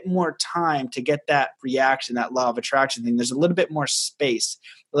a bit more time to get that reaction, that law of attraction thing. There's a little bit more space,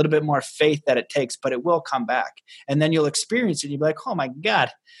 a little bit more faith that it takes, but it will come back. And then you'll experience it. And you'll be like, oh my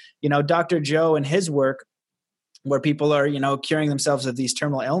God, Dr. Joe and his work, where people are, curing themselves of these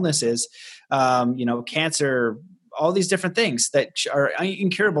terminal illnesses, cancer, all these different things that are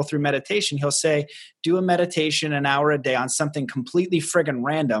incurable through meditation. He'll say, do a meditation an hour a day on something completely friggin'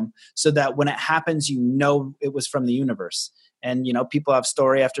 random, so that when it happens, it was from the universe. And, people have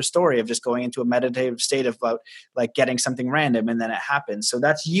story after story of just going into a meditative state of like getting something random and then it happens. So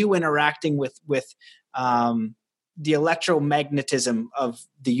that's you interacting with the electromagnetism of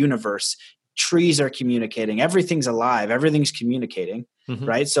the universe. Trees are communicating. Everything's alive. Everything's communicating. Mm-hmm.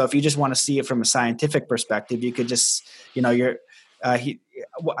 Right. So if you just want to see it from a scientific perspective, you could just, I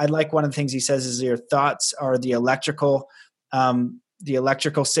like one of the things he says is your thoughts are the electrical the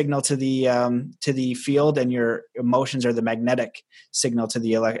electrical signal to the field, and your emotions are the magnetic signal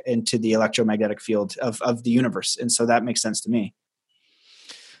to into the electromagnetic field of the universe. And so that makes sense to me.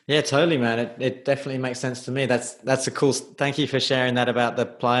 Yeah, totally, man. It definitely makes sense to me. That's a cool. Thank you for sharing that about the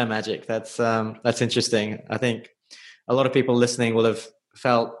plier magic. That's interesting. I think a lot of people listening will have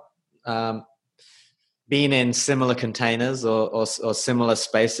felt been in similar containers or similar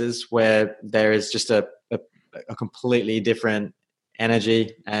spaces where there is just a completely different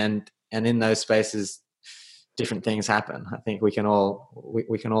energy, and in those spaces different things happen. I think we can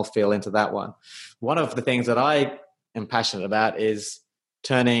all feel into that one. One of the things that I am passionate about is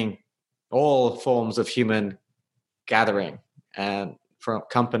turning all forms of human gathering, and from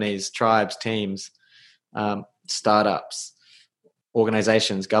companies, tribes, teams, startups,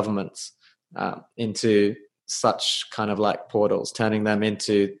 organizations, governments, into such kind of like portals, turning them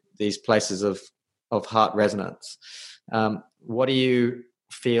into these places of heart resonance. What do you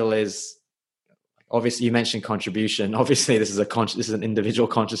feel is, obviously you mentioned contribution. Obviously this is an individual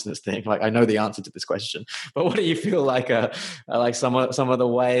consciousness thing. Like, I know the answer to this question, but what do you feel like some of the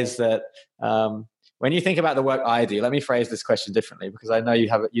ways that, when you think about the work I do, let me phrase this question differently, because I know you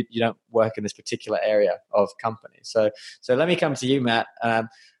don't work in this particular area of companies. So let me come to you, Matt.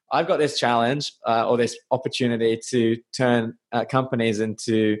 I've got this challenge or this opportunity to turn companies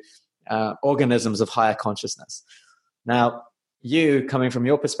into organisms of higher consciousness. Now, you, coming from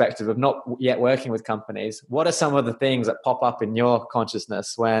your perspective of not yet working with companies, what are some of the things that pop up in your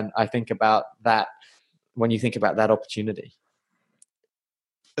consciousness when you think about that opportunity?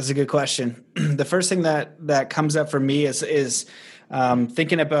 That's a good question. The first thing that comes up for me is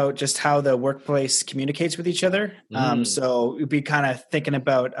thinking about just how the workplace communicates with each other. So we'd be kind of thinking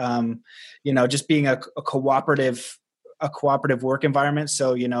about, just being a cooperative work environment.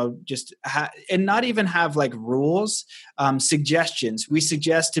 So, just and not even have like rules, suggestions. We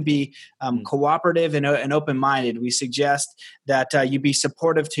suggest to be cooperative and open-minded. We suggest that you be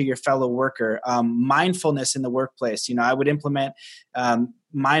supportive to your fellow worker. Mindfulness in the workplace. I would implement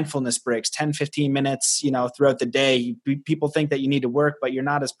mindfulness breaks, 10, 15 minutes, throughout the day. People think that you need to work, but you're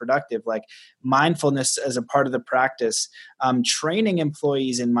not as productive. Like, mindfulness as a part of the practice, training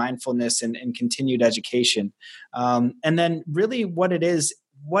employees in mindfulness and continued education. And then really what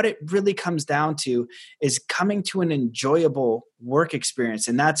it really comes down to is coming to an enjoyable work experience.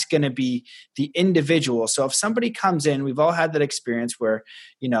 And that's going to be the individual. So if somebody comes in, we've all had that experience where,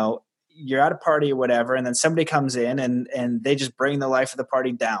 you're at a party or whatever, and then somebody comes in and they just bring the life of the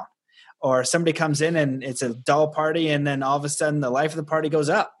party down. Or somebody comes in and it's a dull party, and then all of a sudden the life of the party goes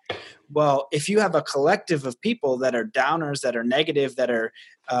up. Well, if you have a collective of people that are downers, that are negative, that are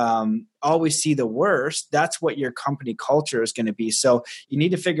always see the worst, that's what your company culture is going to be. So you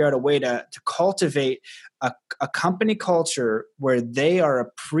need to figure out a way to cultivate a company culture where they are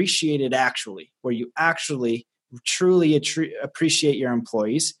appreciated, where you actually truly appreciate your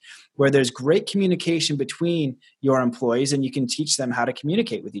employees, where there's great communication between your employees and you can teach them how to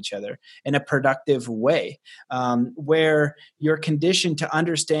communicate with each other in a productive way, where you're conditioned to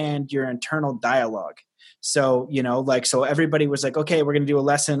understand your internal dialogue. So, so everybody was like, okay, we're going to do a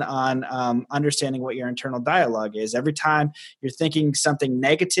lesson on understanding what your internal dialogue is. Every time you're thinking something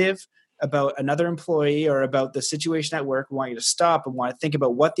negative about another employee or about the situation at work, we want you to stop and want to think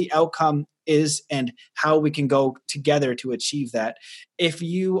about what the outcome is and how we can go together to achieve that. If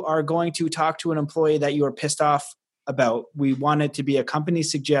you are going to talk to an employee that you are pissed off about, we want it to be a company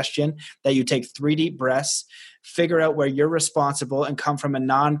suggestion that you take 3 deep breaths, figure out where you're responsible, and come from a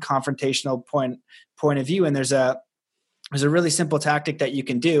non-confrontational point of view. And there's a really simple tactic that you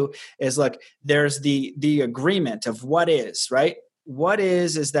can do is, look, there's the agreement of what is, right? What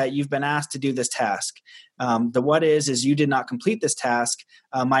is that you've been asked to do this task. The what is you did not complete this task.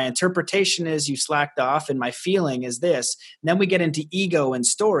 My interpretation is you slacked off, and my feeling is this. And then we get into ego and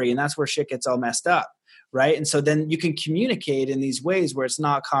story, and that's where shit gets all messed up, right? And so then you can communicate in these ways where it's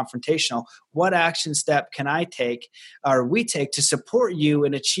not confrontational. What action step can I take, or we take, to support you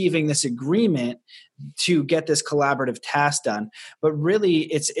in achieving this agreement to get this collaborative task done? But really,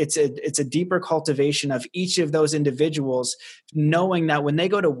 it's a deeper cultivation of each of those individuals, knowing that when they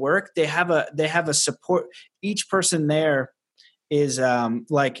go to work, they have a support. Each person there is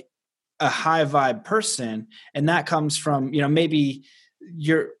like a high vibe person, and that comes from, maybe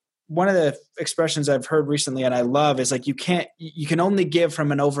one of the expressions I've heard recently and I love is like, you can only give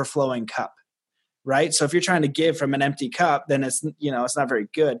from an overflowing cup. Right. So if you're trying to give from an empty cup, then it's not very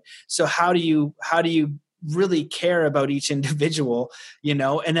good. So how do you really care about each individual,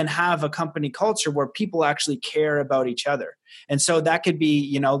 and then have a company culture where people actually care about each other. And so that could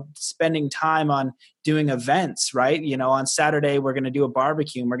be, spending time on doing events, right? On Saturday, we're going to do a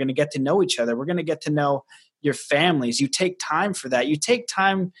barbecue and we're going to get to know each other. We're going to get to know your families. You take time for that. You take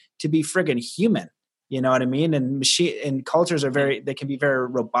time to be friggin' human. You know what I mean? And cultures they can be very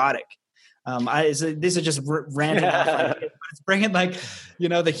robotic. These are just random off, but it's bringing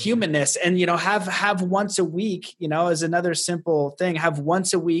the humanness, and have once a week, as another simple thing. Have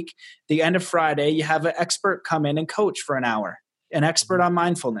once a week, the end of Friday, you have an expert come in and coach for an hour, an expert on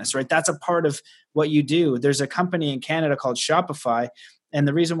mindfulness, right? That's a part of what you do. There's a company in Canada called Shopify. And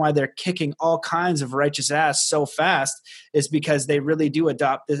the reason why they're kicking all kinds of righteous ass so fast is because they really do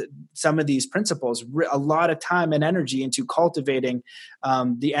adopt some of these principles, a lot of time and energy into cultivating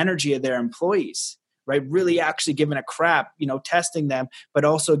the energy of their employees, right? Really actually giving a crap, testing them, but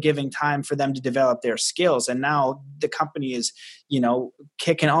also giving time for them to develop their skills. And now the company is,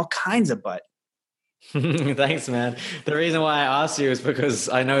 kicking all kinds of butt. Thanks, man. The reason why I asked you is because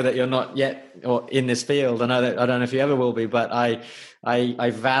I know that you're not yet or in this field. I don't know if you ever will be, but I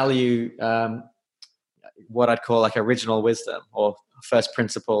value what I'd call like original wisdom or first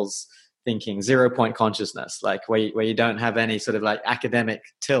principles thinking, 0 point consciousness, like where you don't have any sort of like academic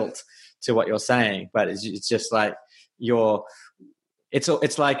tilt to what you're saying, but it's just like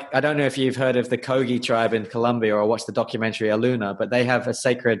it's like, I don't know if you've heard of the Kogi tribe in Colombia or watched the documentary Aluna, but they have a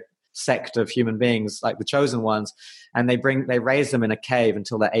sacred sect of human beings, like the chosen ones, and they raise them in a cave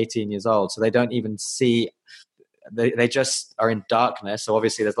until they're 18 years old. So they don't even see, they just are in darkness. So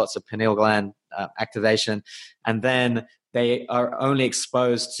obviously there's lots of pineal gland activation, and then they are only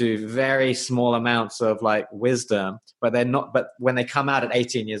exposed to very small amounts of like wisdom, but when they come out at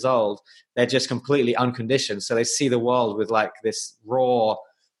 18 years old, they're just completely unconditioned. So they see the world with like this raw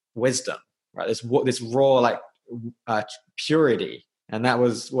wisdom, right? This raw like purity. And that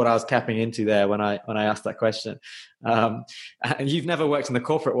was what I was tapping into there when I asked that question. And you've never worked in the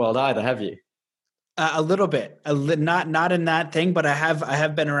corporate world either, have you? A little bit, not in that thing, but I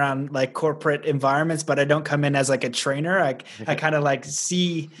have been around like corporate environments, but I don't come in as like a trainer. I kind of like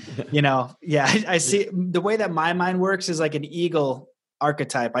see, I see the way that my mind works is like an eagle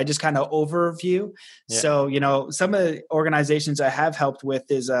archetype. I just kind of overview. Yeah. So, some of the organizations I have helped with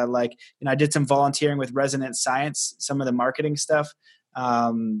is I did some volunteering with Resonant Science, some of the marketing stuff.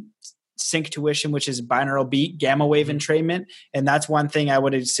 Sync tuition, which is binaural beat, gamma wave entrainment. And that's one thing I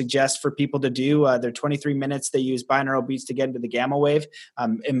would suggest for people to do. They're 23 minutes. They use binaural beats to get into the gamma wave.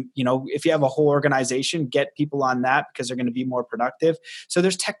 And if you have a whole organization, get people on that because they're going to be more productive. So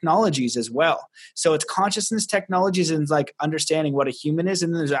there's technologies as well. So it's consciousness technologies and like understanding what a human is.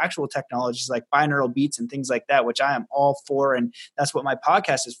 And then there's actual technologies like binaural beats and things like that, which I am all for. And that's what my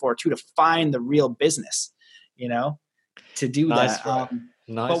podcast is for too, to find the real business, to do that.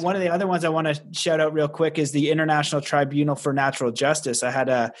 Nice. But one of the other ones I want to shout out real quick is the International Tribunal for Natural Justice.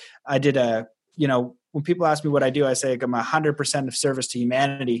 When people ask me what I do, I say I'm 100% of service to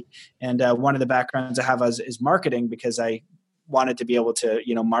humanity. And one of the backgrounds I have is marketing, because I wanted to be able to,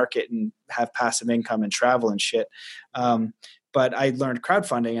 market and have passive income and travel and shit. But I learned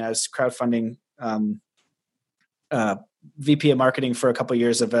crowdfunding, and I was crowdfunding VP of marketing for a couple of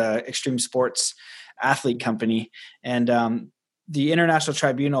years of a extreme sports athlete company. And the International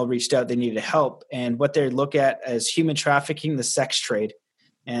Tribunal reached out. They needed help. And what they look at as human trafficking, the sex trade.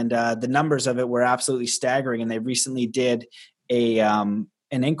 And the numbers of it were absolutely staggering. And they recently did an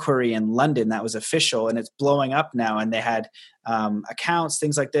inquiry in London that was official, and it's blowing up now. And they had accounts,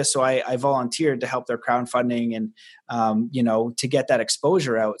 things like this. So I volunteered to help their crowdfunding and, to get that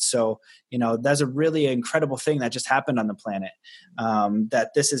exposure out. So, that's a really incredible thing that just happened on the planet. That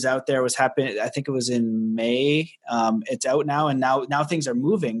this is out there, was happening. I think it was in May. It's out now. And now things are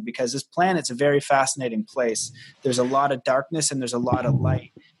moving, because this planet's a very fascinating place. There's a lot of darkness and there's a lot of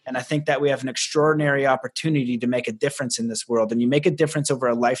light. And I think that we have an extraordinary opportunity to make a difference in this world. And you make a difference over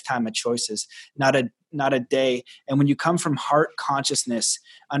a lifetime of choices, not a day. And when you come from heart consciousness,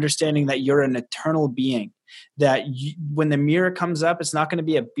 understanding that you're an eternal being, that when the mirror comes up, it's not going to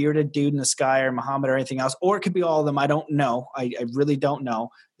be a bearded dude in the sky or Muhammad or anything else, or it could be all of them. I don't know. I really don't know.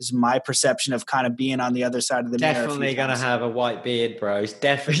 This is my perception of kind of being on the other side of the mirror. Definitely going to have a white beard, bro. He's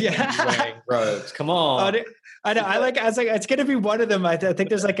definitely wearing robes. Come on. I know. I was like, it's going to be one of them. I think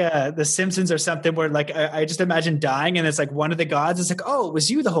there's like The Simpsons or something where like, I just imagine dying and it's like one of the gods. It's like, oh, it was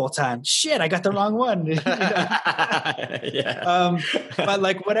you the whole time. Shit, I got the wrong one. Yeah. But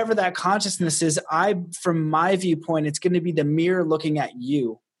like whatever that consciousness is, from my viewpoint, it's going to be the mirror looking at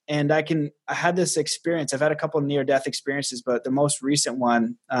you. And I had this experience. I've had a couple of near-death experiences, but the most recent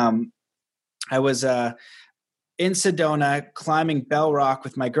one, I was in Sedona climbing Bell Rock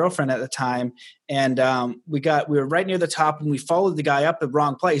with my girlfriend at the time. And we were right near the top, and we followed the guy up the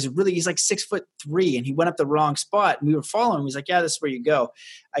wrong place. He's like 6'3", and he went up the wrong spot, and we were following him. He's like, yeah, this is where you go.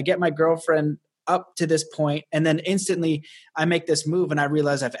 I get my girlfriend up to this point, and then instantly I make this move, and I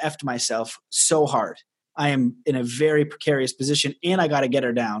realize I've effed myself so hard. I am in a very precarious position, and I got to get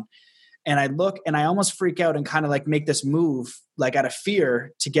her down. And I look and I almost freak out and kind of like make this move, like out of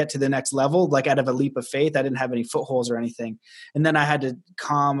fear to get to the next level, like out of a leap of faith. I didn't have any footholds or anything. And then I had to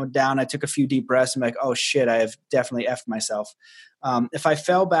calm down. I took a few deep breaths and I'm like, oh shit, I have definitely effed myself. If I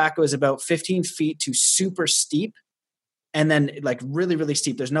fell back, it was about 15 feet to super steep. And then like really, really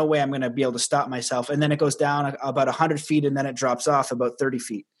steep. There's no way I'm going to be able to stop myself. And then it goes down about 100 feet and then it drops off about 30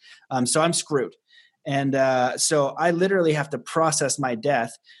 feet. So I'm screwed. And so I literally have to process my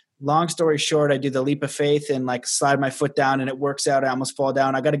death. Long story short, I do the leap of faith and like slide my foot down and it works out. I almost fall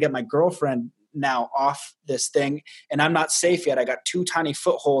down. I got to get my girlfriend now off this thing and I'm not safe yet. I got 2 tiny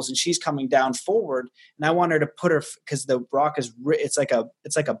footholds and she's coming down forward and I want her to put her, because the rock is, it's like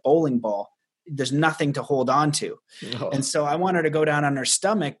a bowling ball. There's nothing to hold on to. Oh. And so I want her to go down on her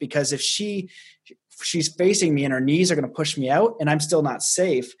stomach because if she's facing me and her knees are going to push me out and I'm still not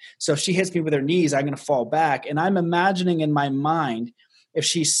safe. So if she hits me with her knees, I'm going to fall back. And I'm imagining in my mind, if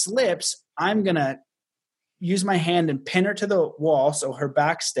she slips, I'm going to use my hand and pin her to the wall so her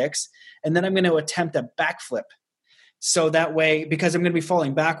back sticks. And then I'm going to attempt a backflip. So that way, because I'm going to be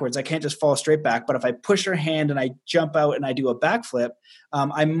falling backwards, I can't just fall straight back. But if I push her hand and I jump out and I do a backflip,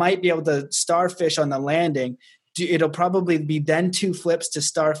 I might be able to starfish on the landing. It'll probably be then 2 flips to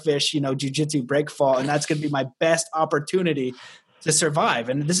starfish, jiu-jitsu break fall. And that's going to be my best opportunity to survive.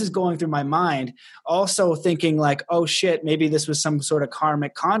 And this is going through my mind, also thinking like, oh shit, maybe this was some sort of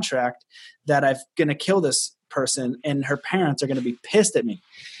karmic contract that I'm going to kill this person and her parents are going to be pissed at me.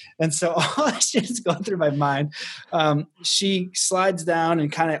 And so all that shit is going through my mind. She slides down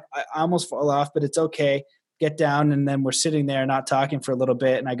and kind of, I almost fall off, but it's okay. Get down. And then we're sitting there not talking for a little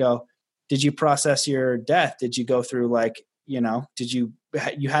bit. And I go, did you process your death? Did you go through like,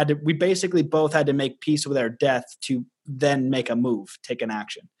 we basically both had to make peace with our death to then make a move, take an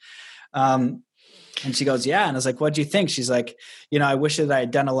action. And she goes, yeah. And I was like, what'd you think? She's like, I wish that I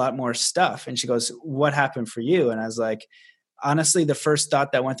had done a lot more stuff. And she goes, what happened for you? And I was like, honestly, the first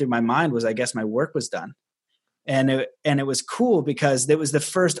thought that went through my mind was, I guess my work was done. And it was cool because it was the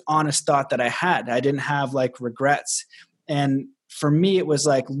first honest thought that I had. I didn't have like regrets. And for me, it was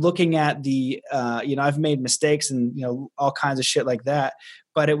like looking at the, I've made mistakes and, all kinds of shit like that.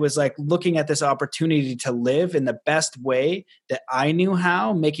 But it was like looking at this opportunity to live in the best way that I knew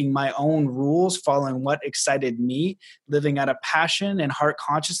how, making my own rules, following what excited me, living out of passion and heart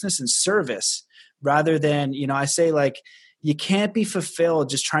consciousness and service, rather than, I say like, you can't be fulfilled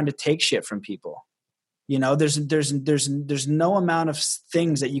just trying to take shit from people. There's no amount of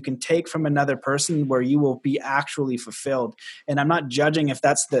things that you can take from another person where you will be actually fulfilled. And I'm not judging if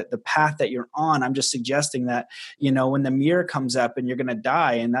that's the path that you're on. I'm just suggesting that, when the mirror comes up and you're going to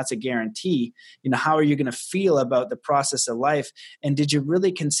die, and that's a guarantee, how are you going to feel about the process of life? And did you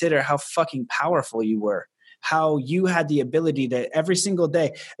really consider how fucking powerful you were? How you had the ability to every single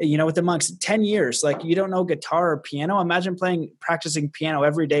day, with the monks, 10 years, like you don't know guitar or piano. Imagine practicing piano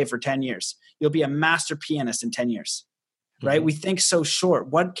every day for 10 years. You'll be a master pianist in 10 years, right? Mm-hmm. We think so short.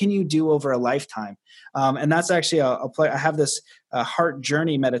 What can you do over a lifetime? And that's actually, I have this heart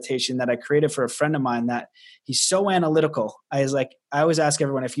journey meditation that I created for a friend of mine that he's so analytical. I always ask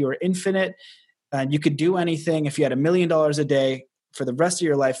everyone, if you were infinite and you could do anything, if you had $1 million a day for the rest of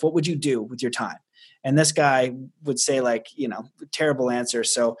your life, what would you do with your time? And this guy would say like, terrible answer.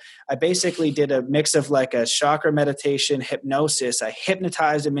 So I basically did a mix of like a chakra meditation, hypnosis. I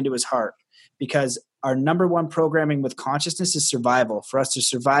hypnotized him into his heart, because our number one programming with consciousness is survival. For us to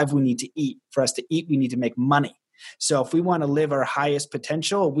survive, we need to eat. For us to eat, we need to make money. So if we want to live our highest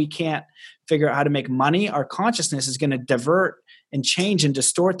potential, we can't figure out how to make money. Our consciousness is going to divert and change and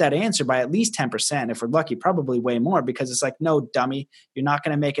distort that answer by at least 10%. If we're lucky, probably way more, because it's like, no, dummy, you're not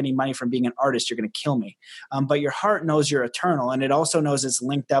going to make any money from being an artist. You're going to kill me. But your heart knows you're eternal. And it also knows it's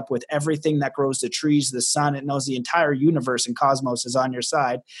linked up with everything that grows the trees, the sun. It knows the entire universe and cosmos is on your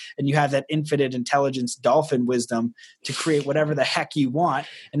side. And you have that infinite intelligence, dolphin wisdom to create whatever the heck you want.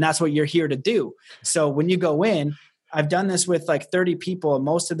 And that's what you're here to do. So when you go in, I've done this with like 30 people, and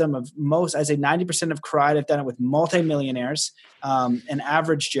most of them I say 90% have cried. I've done it with multimillionaires and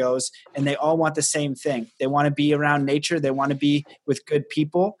average Joes, and they all want the same thing. They want to be around nature. They want to be with good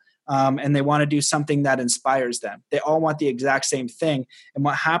people. and they want to do something that inspires them. They all want the exact same thing. And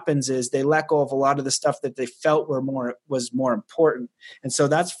what happens is they let go of a lot of the stuff that they felt was more important. And so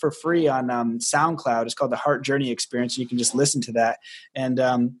that's for free on SoundCloud. It's called the Heart Journey Experience. You can just listen to that. And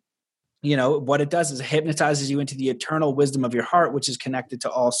what it does is it hypnotizes you into the eternal wisdom of your heart, which is connected to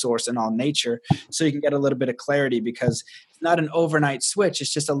all source and all nature. So you can get a little bit of clarity, because it's not an overnight switch.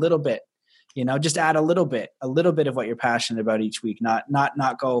 It's just a little bit. Just add a little bit of what you're passionate about each week, not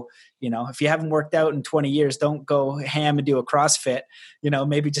go, if you haven't worked out in 20 years, don't go ham and do a CrossFit,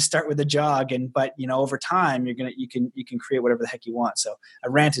 maybe just start with a jog. But over time you can create whatever the heck you want. So I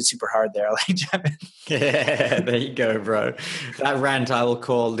ranted super hard there. Yeah, there you go, bro. That rant I will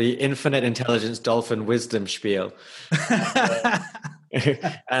call the Infinite Intelligence Dolphin Wisdom Spiel.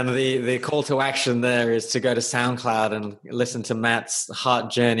 And the call to action there is to go to SoundCloud and listen to Matt's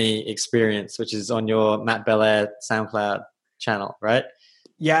Heart Journey Experience, which is on your Matt Belair SoundCloud channel, right?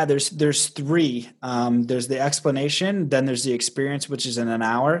 Yeah, there's three. There's the explanation, then there's the experience, which is an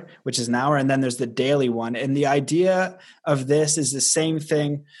hour, and then there's the daily one. And the idea of this is the same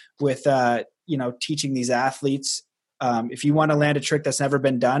thing with teaching these athletes. If you want to land a trick that's never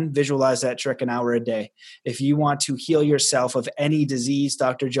been done, visualize that trick an hour a day. If you want to heal yourself of any disease,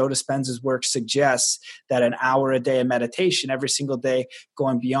 Dr. Joe Dispenza's work suggests that an hour a day of meditation every single day,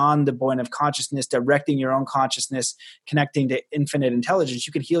 going beyond the point of consciousness, directing your own consciousness, connecting to infinite intelligence,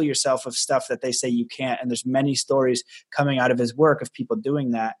 you can heal yourself of stuff that they say you can't. And there's many stories coming out of his work of people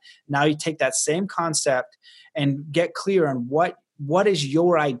doing that. Now you take that same concept and get clear on what is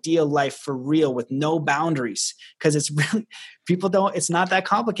your ideal life for real with no boundaries? Because it's really, it's not that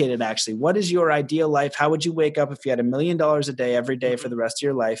complicated actually. What is your ideal life? How would you wake up if you had $1 million a day every day for the rest of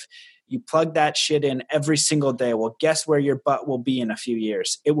your life? You plug that shit in every single day. Well, guess where your butt will be in a few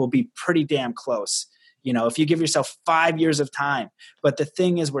years? It will be pretty damn close. If you give yourself 5 years of time. But the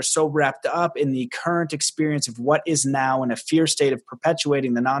thing is, we're so wrapped up in the current experience of what is now in a fear state of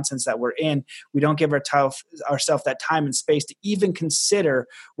perpetuating the nonsense that we're in. We don't give ourselves that time and space to even consider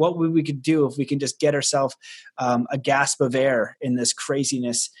what we could do if we can just get ourselves a gasp of air in this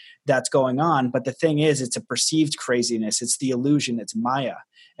craziness that's going on. But the thing is, it's a perceived craziness. It's the illusion. It's Maya.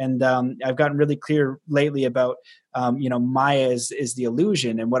 And I've gotten really clear lately about, Maya is the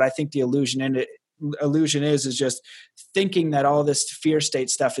illusion. And what I think the illusion is just thinking that all this fear state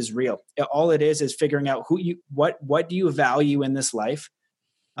stuff is real. All it is figuring out what do you value in this life?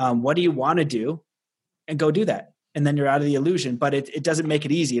 What do you want to do? And go do that. And then you're out of the illusion, but it doesn't make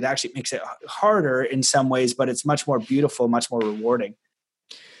it easy. It actually makes it harder in some ways, but it's much more beautiful, much more rewarding.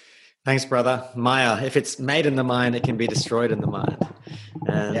 Thanks, brother. Maya, if it's made in the mind, it can be destroyed in the mind.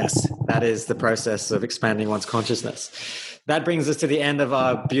 And yes, that is the process of expanding one's consciousness. That brings us to the end of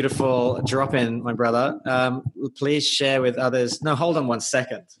our beautiful drop-in, my brother. Please share with others. No, hold on 1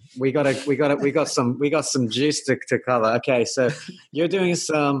 second. We got some juice to cover. Okay, so you're doing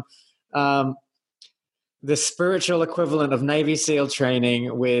some the spiritual equivalent of Navy SEAL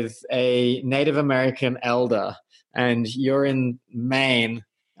training with a Native American elder, and you're in Maine.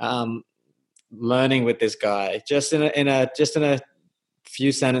 Learning with this guy, just in a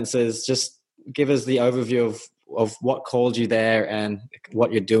few sentences, just give us the overview of what called you there and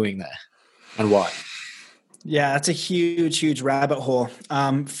what you're doing there and why. Yeah, that's a huge rabbit hole.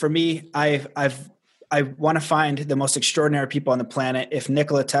 For me, I want to find the most extraordinary people on the planet. If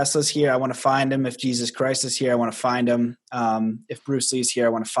Nikola Tesla's here, I want to find him. If Jesus Christ is here, I want to find him. If Bruce Lee's here, I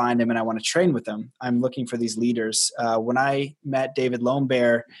want to find him and I want to train with them. I'm looking for these leaders. When I met David Lone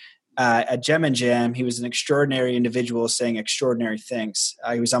Bear at Gem and Jam, he was an extraordinary individual saying extraordinary things.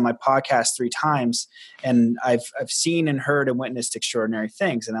 He was on my podcast 3 times, and I've seen and heard and witnessed extraordinary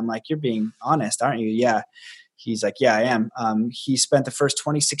things. And I'm like, you're being honest, aren't you? Yeah. He's like, yeah, I am. He spent the first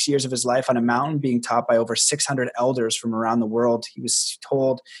 26 years of his life on a mountain being taught by over 600 elders from around the world. He was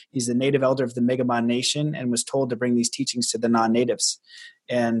told, he's the native elder of the Mi'kmaq Nation, and was told to bring these teachings to the non-natives.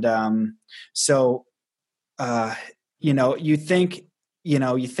 And you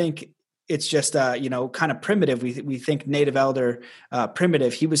think it's just, kind of primitive. We think native elder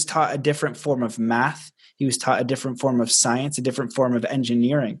primitive. He was taught a different form of math. He was taught a different form of science, a different form of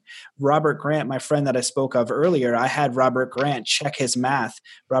engineering. Robert Grant, my friend that I spoke of earlier, I had Robert Grant check his math.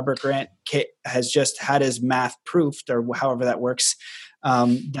 Robert Grant has just had his math proofed, or however that works,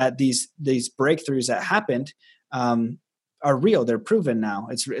 that these breakthroughs that happened are real. They're proven now.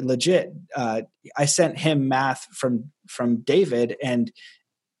 It's legit. I sent him math from David, and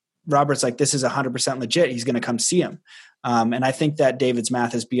Robert's like, this is 100% legit. He's going to come see him. And I think that David's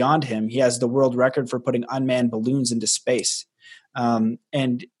math is beyond him. He has the world record for putting unmanned balloons into space.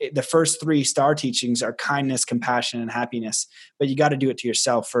 And the first 3 star teachings are kindness, compassion, and happiness. But you got to do it to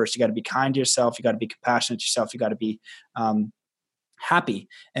yourself first. You got to be kind to yourself. You got to be compassionate to yourself. You got to be happy.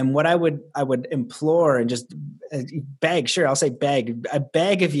 And what I would implore and just beg, sure, I'll say beg, I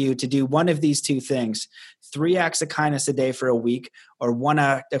beg of you to do one of these 2 things: 3 acts of kindness a day for a week, or 1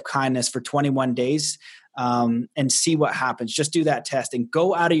 act of kindness for 21 days. And see what happens. Just do that test and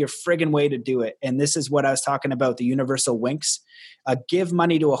go out of your friggin' way to do it. And this is what I was talking about, the universal winks. Give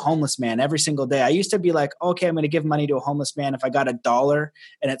money to a homeless man every single day. I used to be like, okay, I'm going to give money to a homeless man if I got $1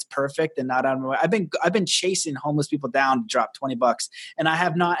 and it's perfect and not on my way. I've been chasing homeless people down to drop $20, and I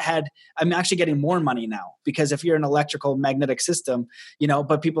have not had. I'm actually getting more money now, because if you're an electrical magnetic system,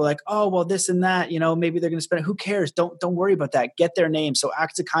 but people are like, oh well, this and that, maybe they're going to spend it. Who cares? Don't worry about that. Get their name. So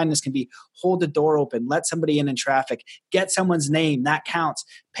acts of kindness can be hold the door open, let somebody in traffic, get someone's name. That counts.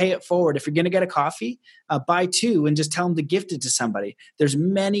 Pay it forward. If you're going to get a coffee, buy 2 and just tell them to gift it to somebody. There's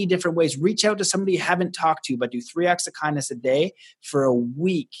many different ways. Reach out to somebody you haven't talked to, but do 3 acts of kindness a day for a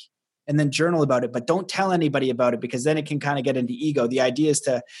week, and then journal about it. But don't tell anybody about it, because then it can kind of get into ego. The idea is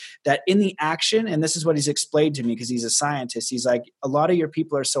that in the action, and this is what he's explained to me because he's a scientist. He's like, a lot of your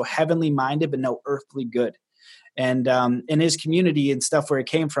people are so heavenly minded, but no earthly good. And in his community and stuff where it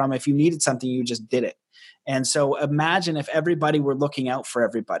came from, if you needed something, you just did it. And so imagine if everybody were looking out for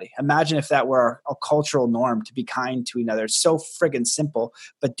everybody. Imagine if that were a cultural norm, to be kind to each other. It's so friggin' simple,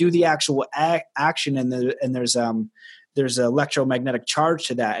 but do the actual action, and there's an electromagnetic charge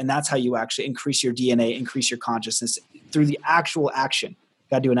to that. And that's how you actually increase your DNA, increase your consciousness, through the actual action.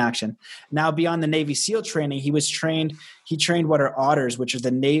 Got to do an action. Now, beyond the Navy SEAL training, he trained what are otters, which is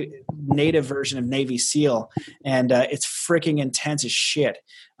the native version of Navy SEAL. And it's freaking intense as shit.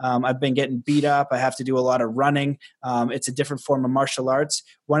 I've been getting beat up. I have to do a lot of running. It's a different form of martial arts.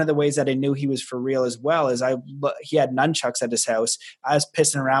 One of the ways that I knew he was for real as well is he had nunchucks at his house. I was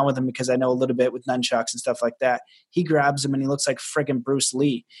pissing around with him because I know a little bit with nunchucks and stuff like that. He grabs him and he looks like friggin' Bruce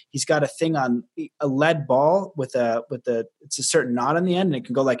Lee. He's got a thing on a lead ball with it's a certain knot on the end, and it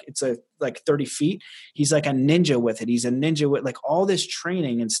can go like 30 feet. He's like a ninja with it. He's a ninja with like all this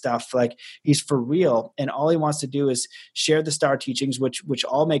training and stuff. Like, he's for real. And all he wants to do is share the star teachings, which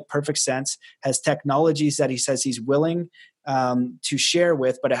all make perfect sense, has technologies that he says he's willing to share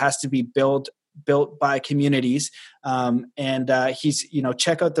with, but it has to be built by communities. He's,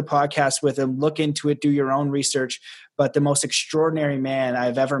 check out the podcast with him, look into it, do your own research. But the most extraordinary man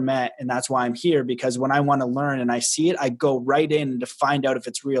I've ever met. And that's why I'm here, because when I want to learn and I see it, I go right in to find out if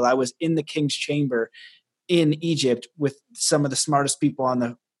it's real. I was in the king's chamber in Egypt with some of the smartest people on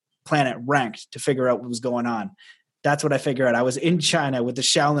the planet ranked to figure out what was going on. That's what I figured out. I was in China with the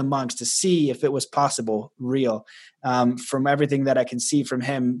Shaolin monks to see if it was possible, real. From everything that I can see from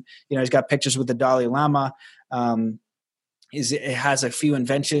him, he's got pictures with the Dalai Lama. It has a few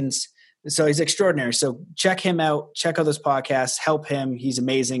inventions. So he's extraordinary. So check him out. Check out those podcasts. Help him. He's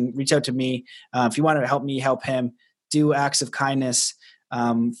amazing. Reach out to me. If you want to help me, help him. Do acts of kindness,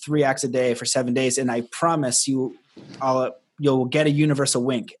 3 acts a day for 7 days. And I promise you'll get a universal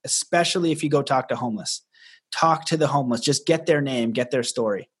wink, especially if you go talk to homeless. Talk to the homeless. Just get their name, get their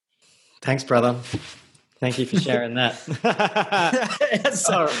story. Thanks, brother. Thank you for sharing that.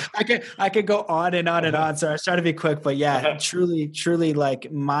 So, I could go on and on and on. So I was trying to be quick, but yeah, truly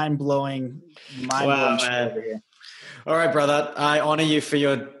like mind-blowing wow, man. Over here. All right, brother. I honor you for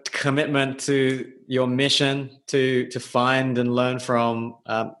your commitment to your mission to find and learn from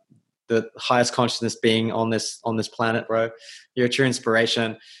the highest consciousness being on this planet, bro. You're a true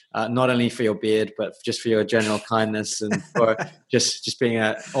inspiration, not only for your beard, but just for your general kindness and for just being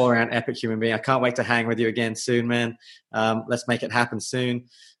an all-around epic human being. I can't wait to hang with you again soon, man. Let's make it happen soon.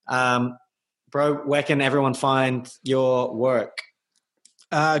 Bro, where can everyone find your work?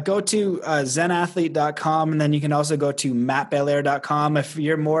 Go to zenathlete.com, and then you can also go to mattbelair.com. If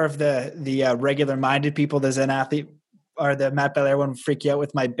you're more of the regular-minded people, the Zen Athlete or the Matt Belair one will freak you out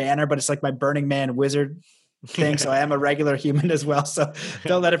with my banner, but it's like my Burning Man wizard thing. So I am a regular human as well. So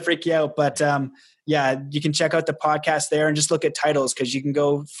don't let it freak you out. But yeah, you can check out the podcast there and just look at titles, because you can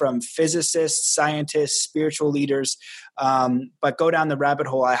go from physicists, scientists, spiritual leaders, but go down the rabbit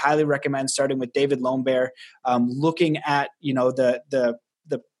hole. I highly recommend starting with David Lombert, looking at, the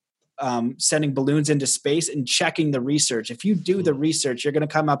sending balloons into space and checking the research. If you do the research, you're going to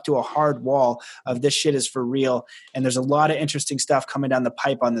come up to a hard wall of this shit is for real. And there's a lot of interesting stuff coming down the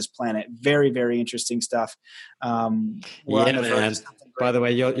pipe on this planet. Very, very interesting stuff. Yeah, man. By the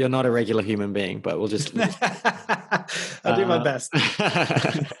way, you're not a regular human being, but we'll just I'll do my best.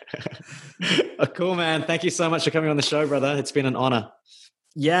 Cool, man. Thank you so much for coming on the show, brother. It's been an honor.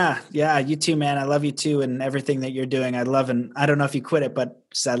 Yeah, yeah, you too, man. I love you too, and everything that you're doing. I love, and I don't know if you quit it, but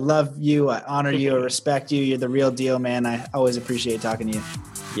just, I love you. I honor you. I respect you. You're the real deal, man. I always appreciate talking to you.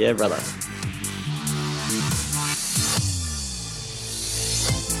 Yeah, brother.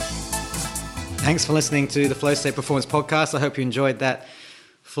 Thanks for listening to the Flow State Performance Podcast. I hope you enjoyed that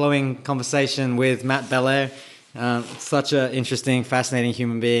flowing conversation with Matt Belair. Such an interesting, fascinating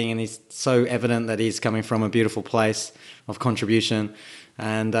human being, and he's so evident that he's coming from a beautiful place of contribution.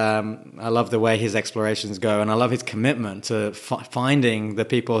 And I love the way his explorations go, and I love his commitment to finding the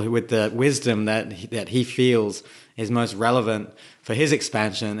people with the wisdom that he feels is most relevant for his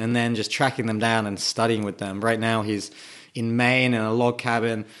expansion, and then just tracking them down and studying with them. Right now, he's in Maine in a log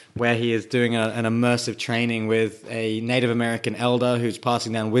cabin where he is doing an immersive training with a Native American elder who's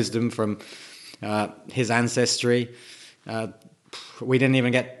passing down wisdom from his ancestry. We didn't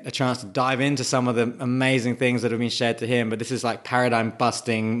even get a chance to dive into some of the amazing things that have been shared to him, but this is like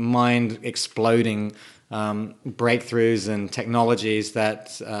paradigm-busting, mind-exploding breakthroughs and technologies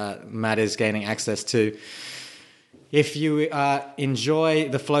that Matt is gaining access to. If you enjoy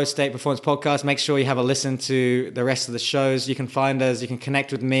the Flow State Performance Podcast, make sure you have a listen to the rest of the shows. You can find us, you can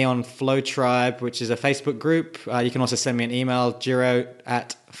connect with me on Flow Tribe, which is a Facebook group. You can also send me an email,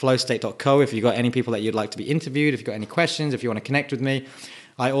 giro@flowstate.co, if you've got any people that you'd like to be interviewed, if you've got any questions, if you want to connect with me.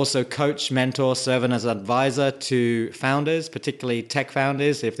 I also coach, mentor, serve as an advisor to founders, particularly tech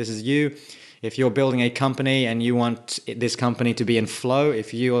founders. If this is you, if you're building a company and you want this company to be in flow,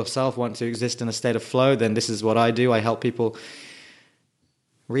 if you yourself want to exist in a state of flow, then this is what I do. I help people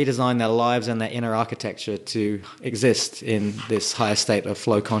redesign their lives and their inner architecture to exist in this higher state of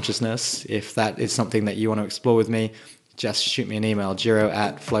flow consciousness. If that is something that you want to explore with me, just shoot me an email,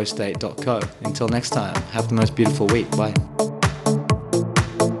 giro@flowstate.co. Until next time, have the most beautiful week. Bye.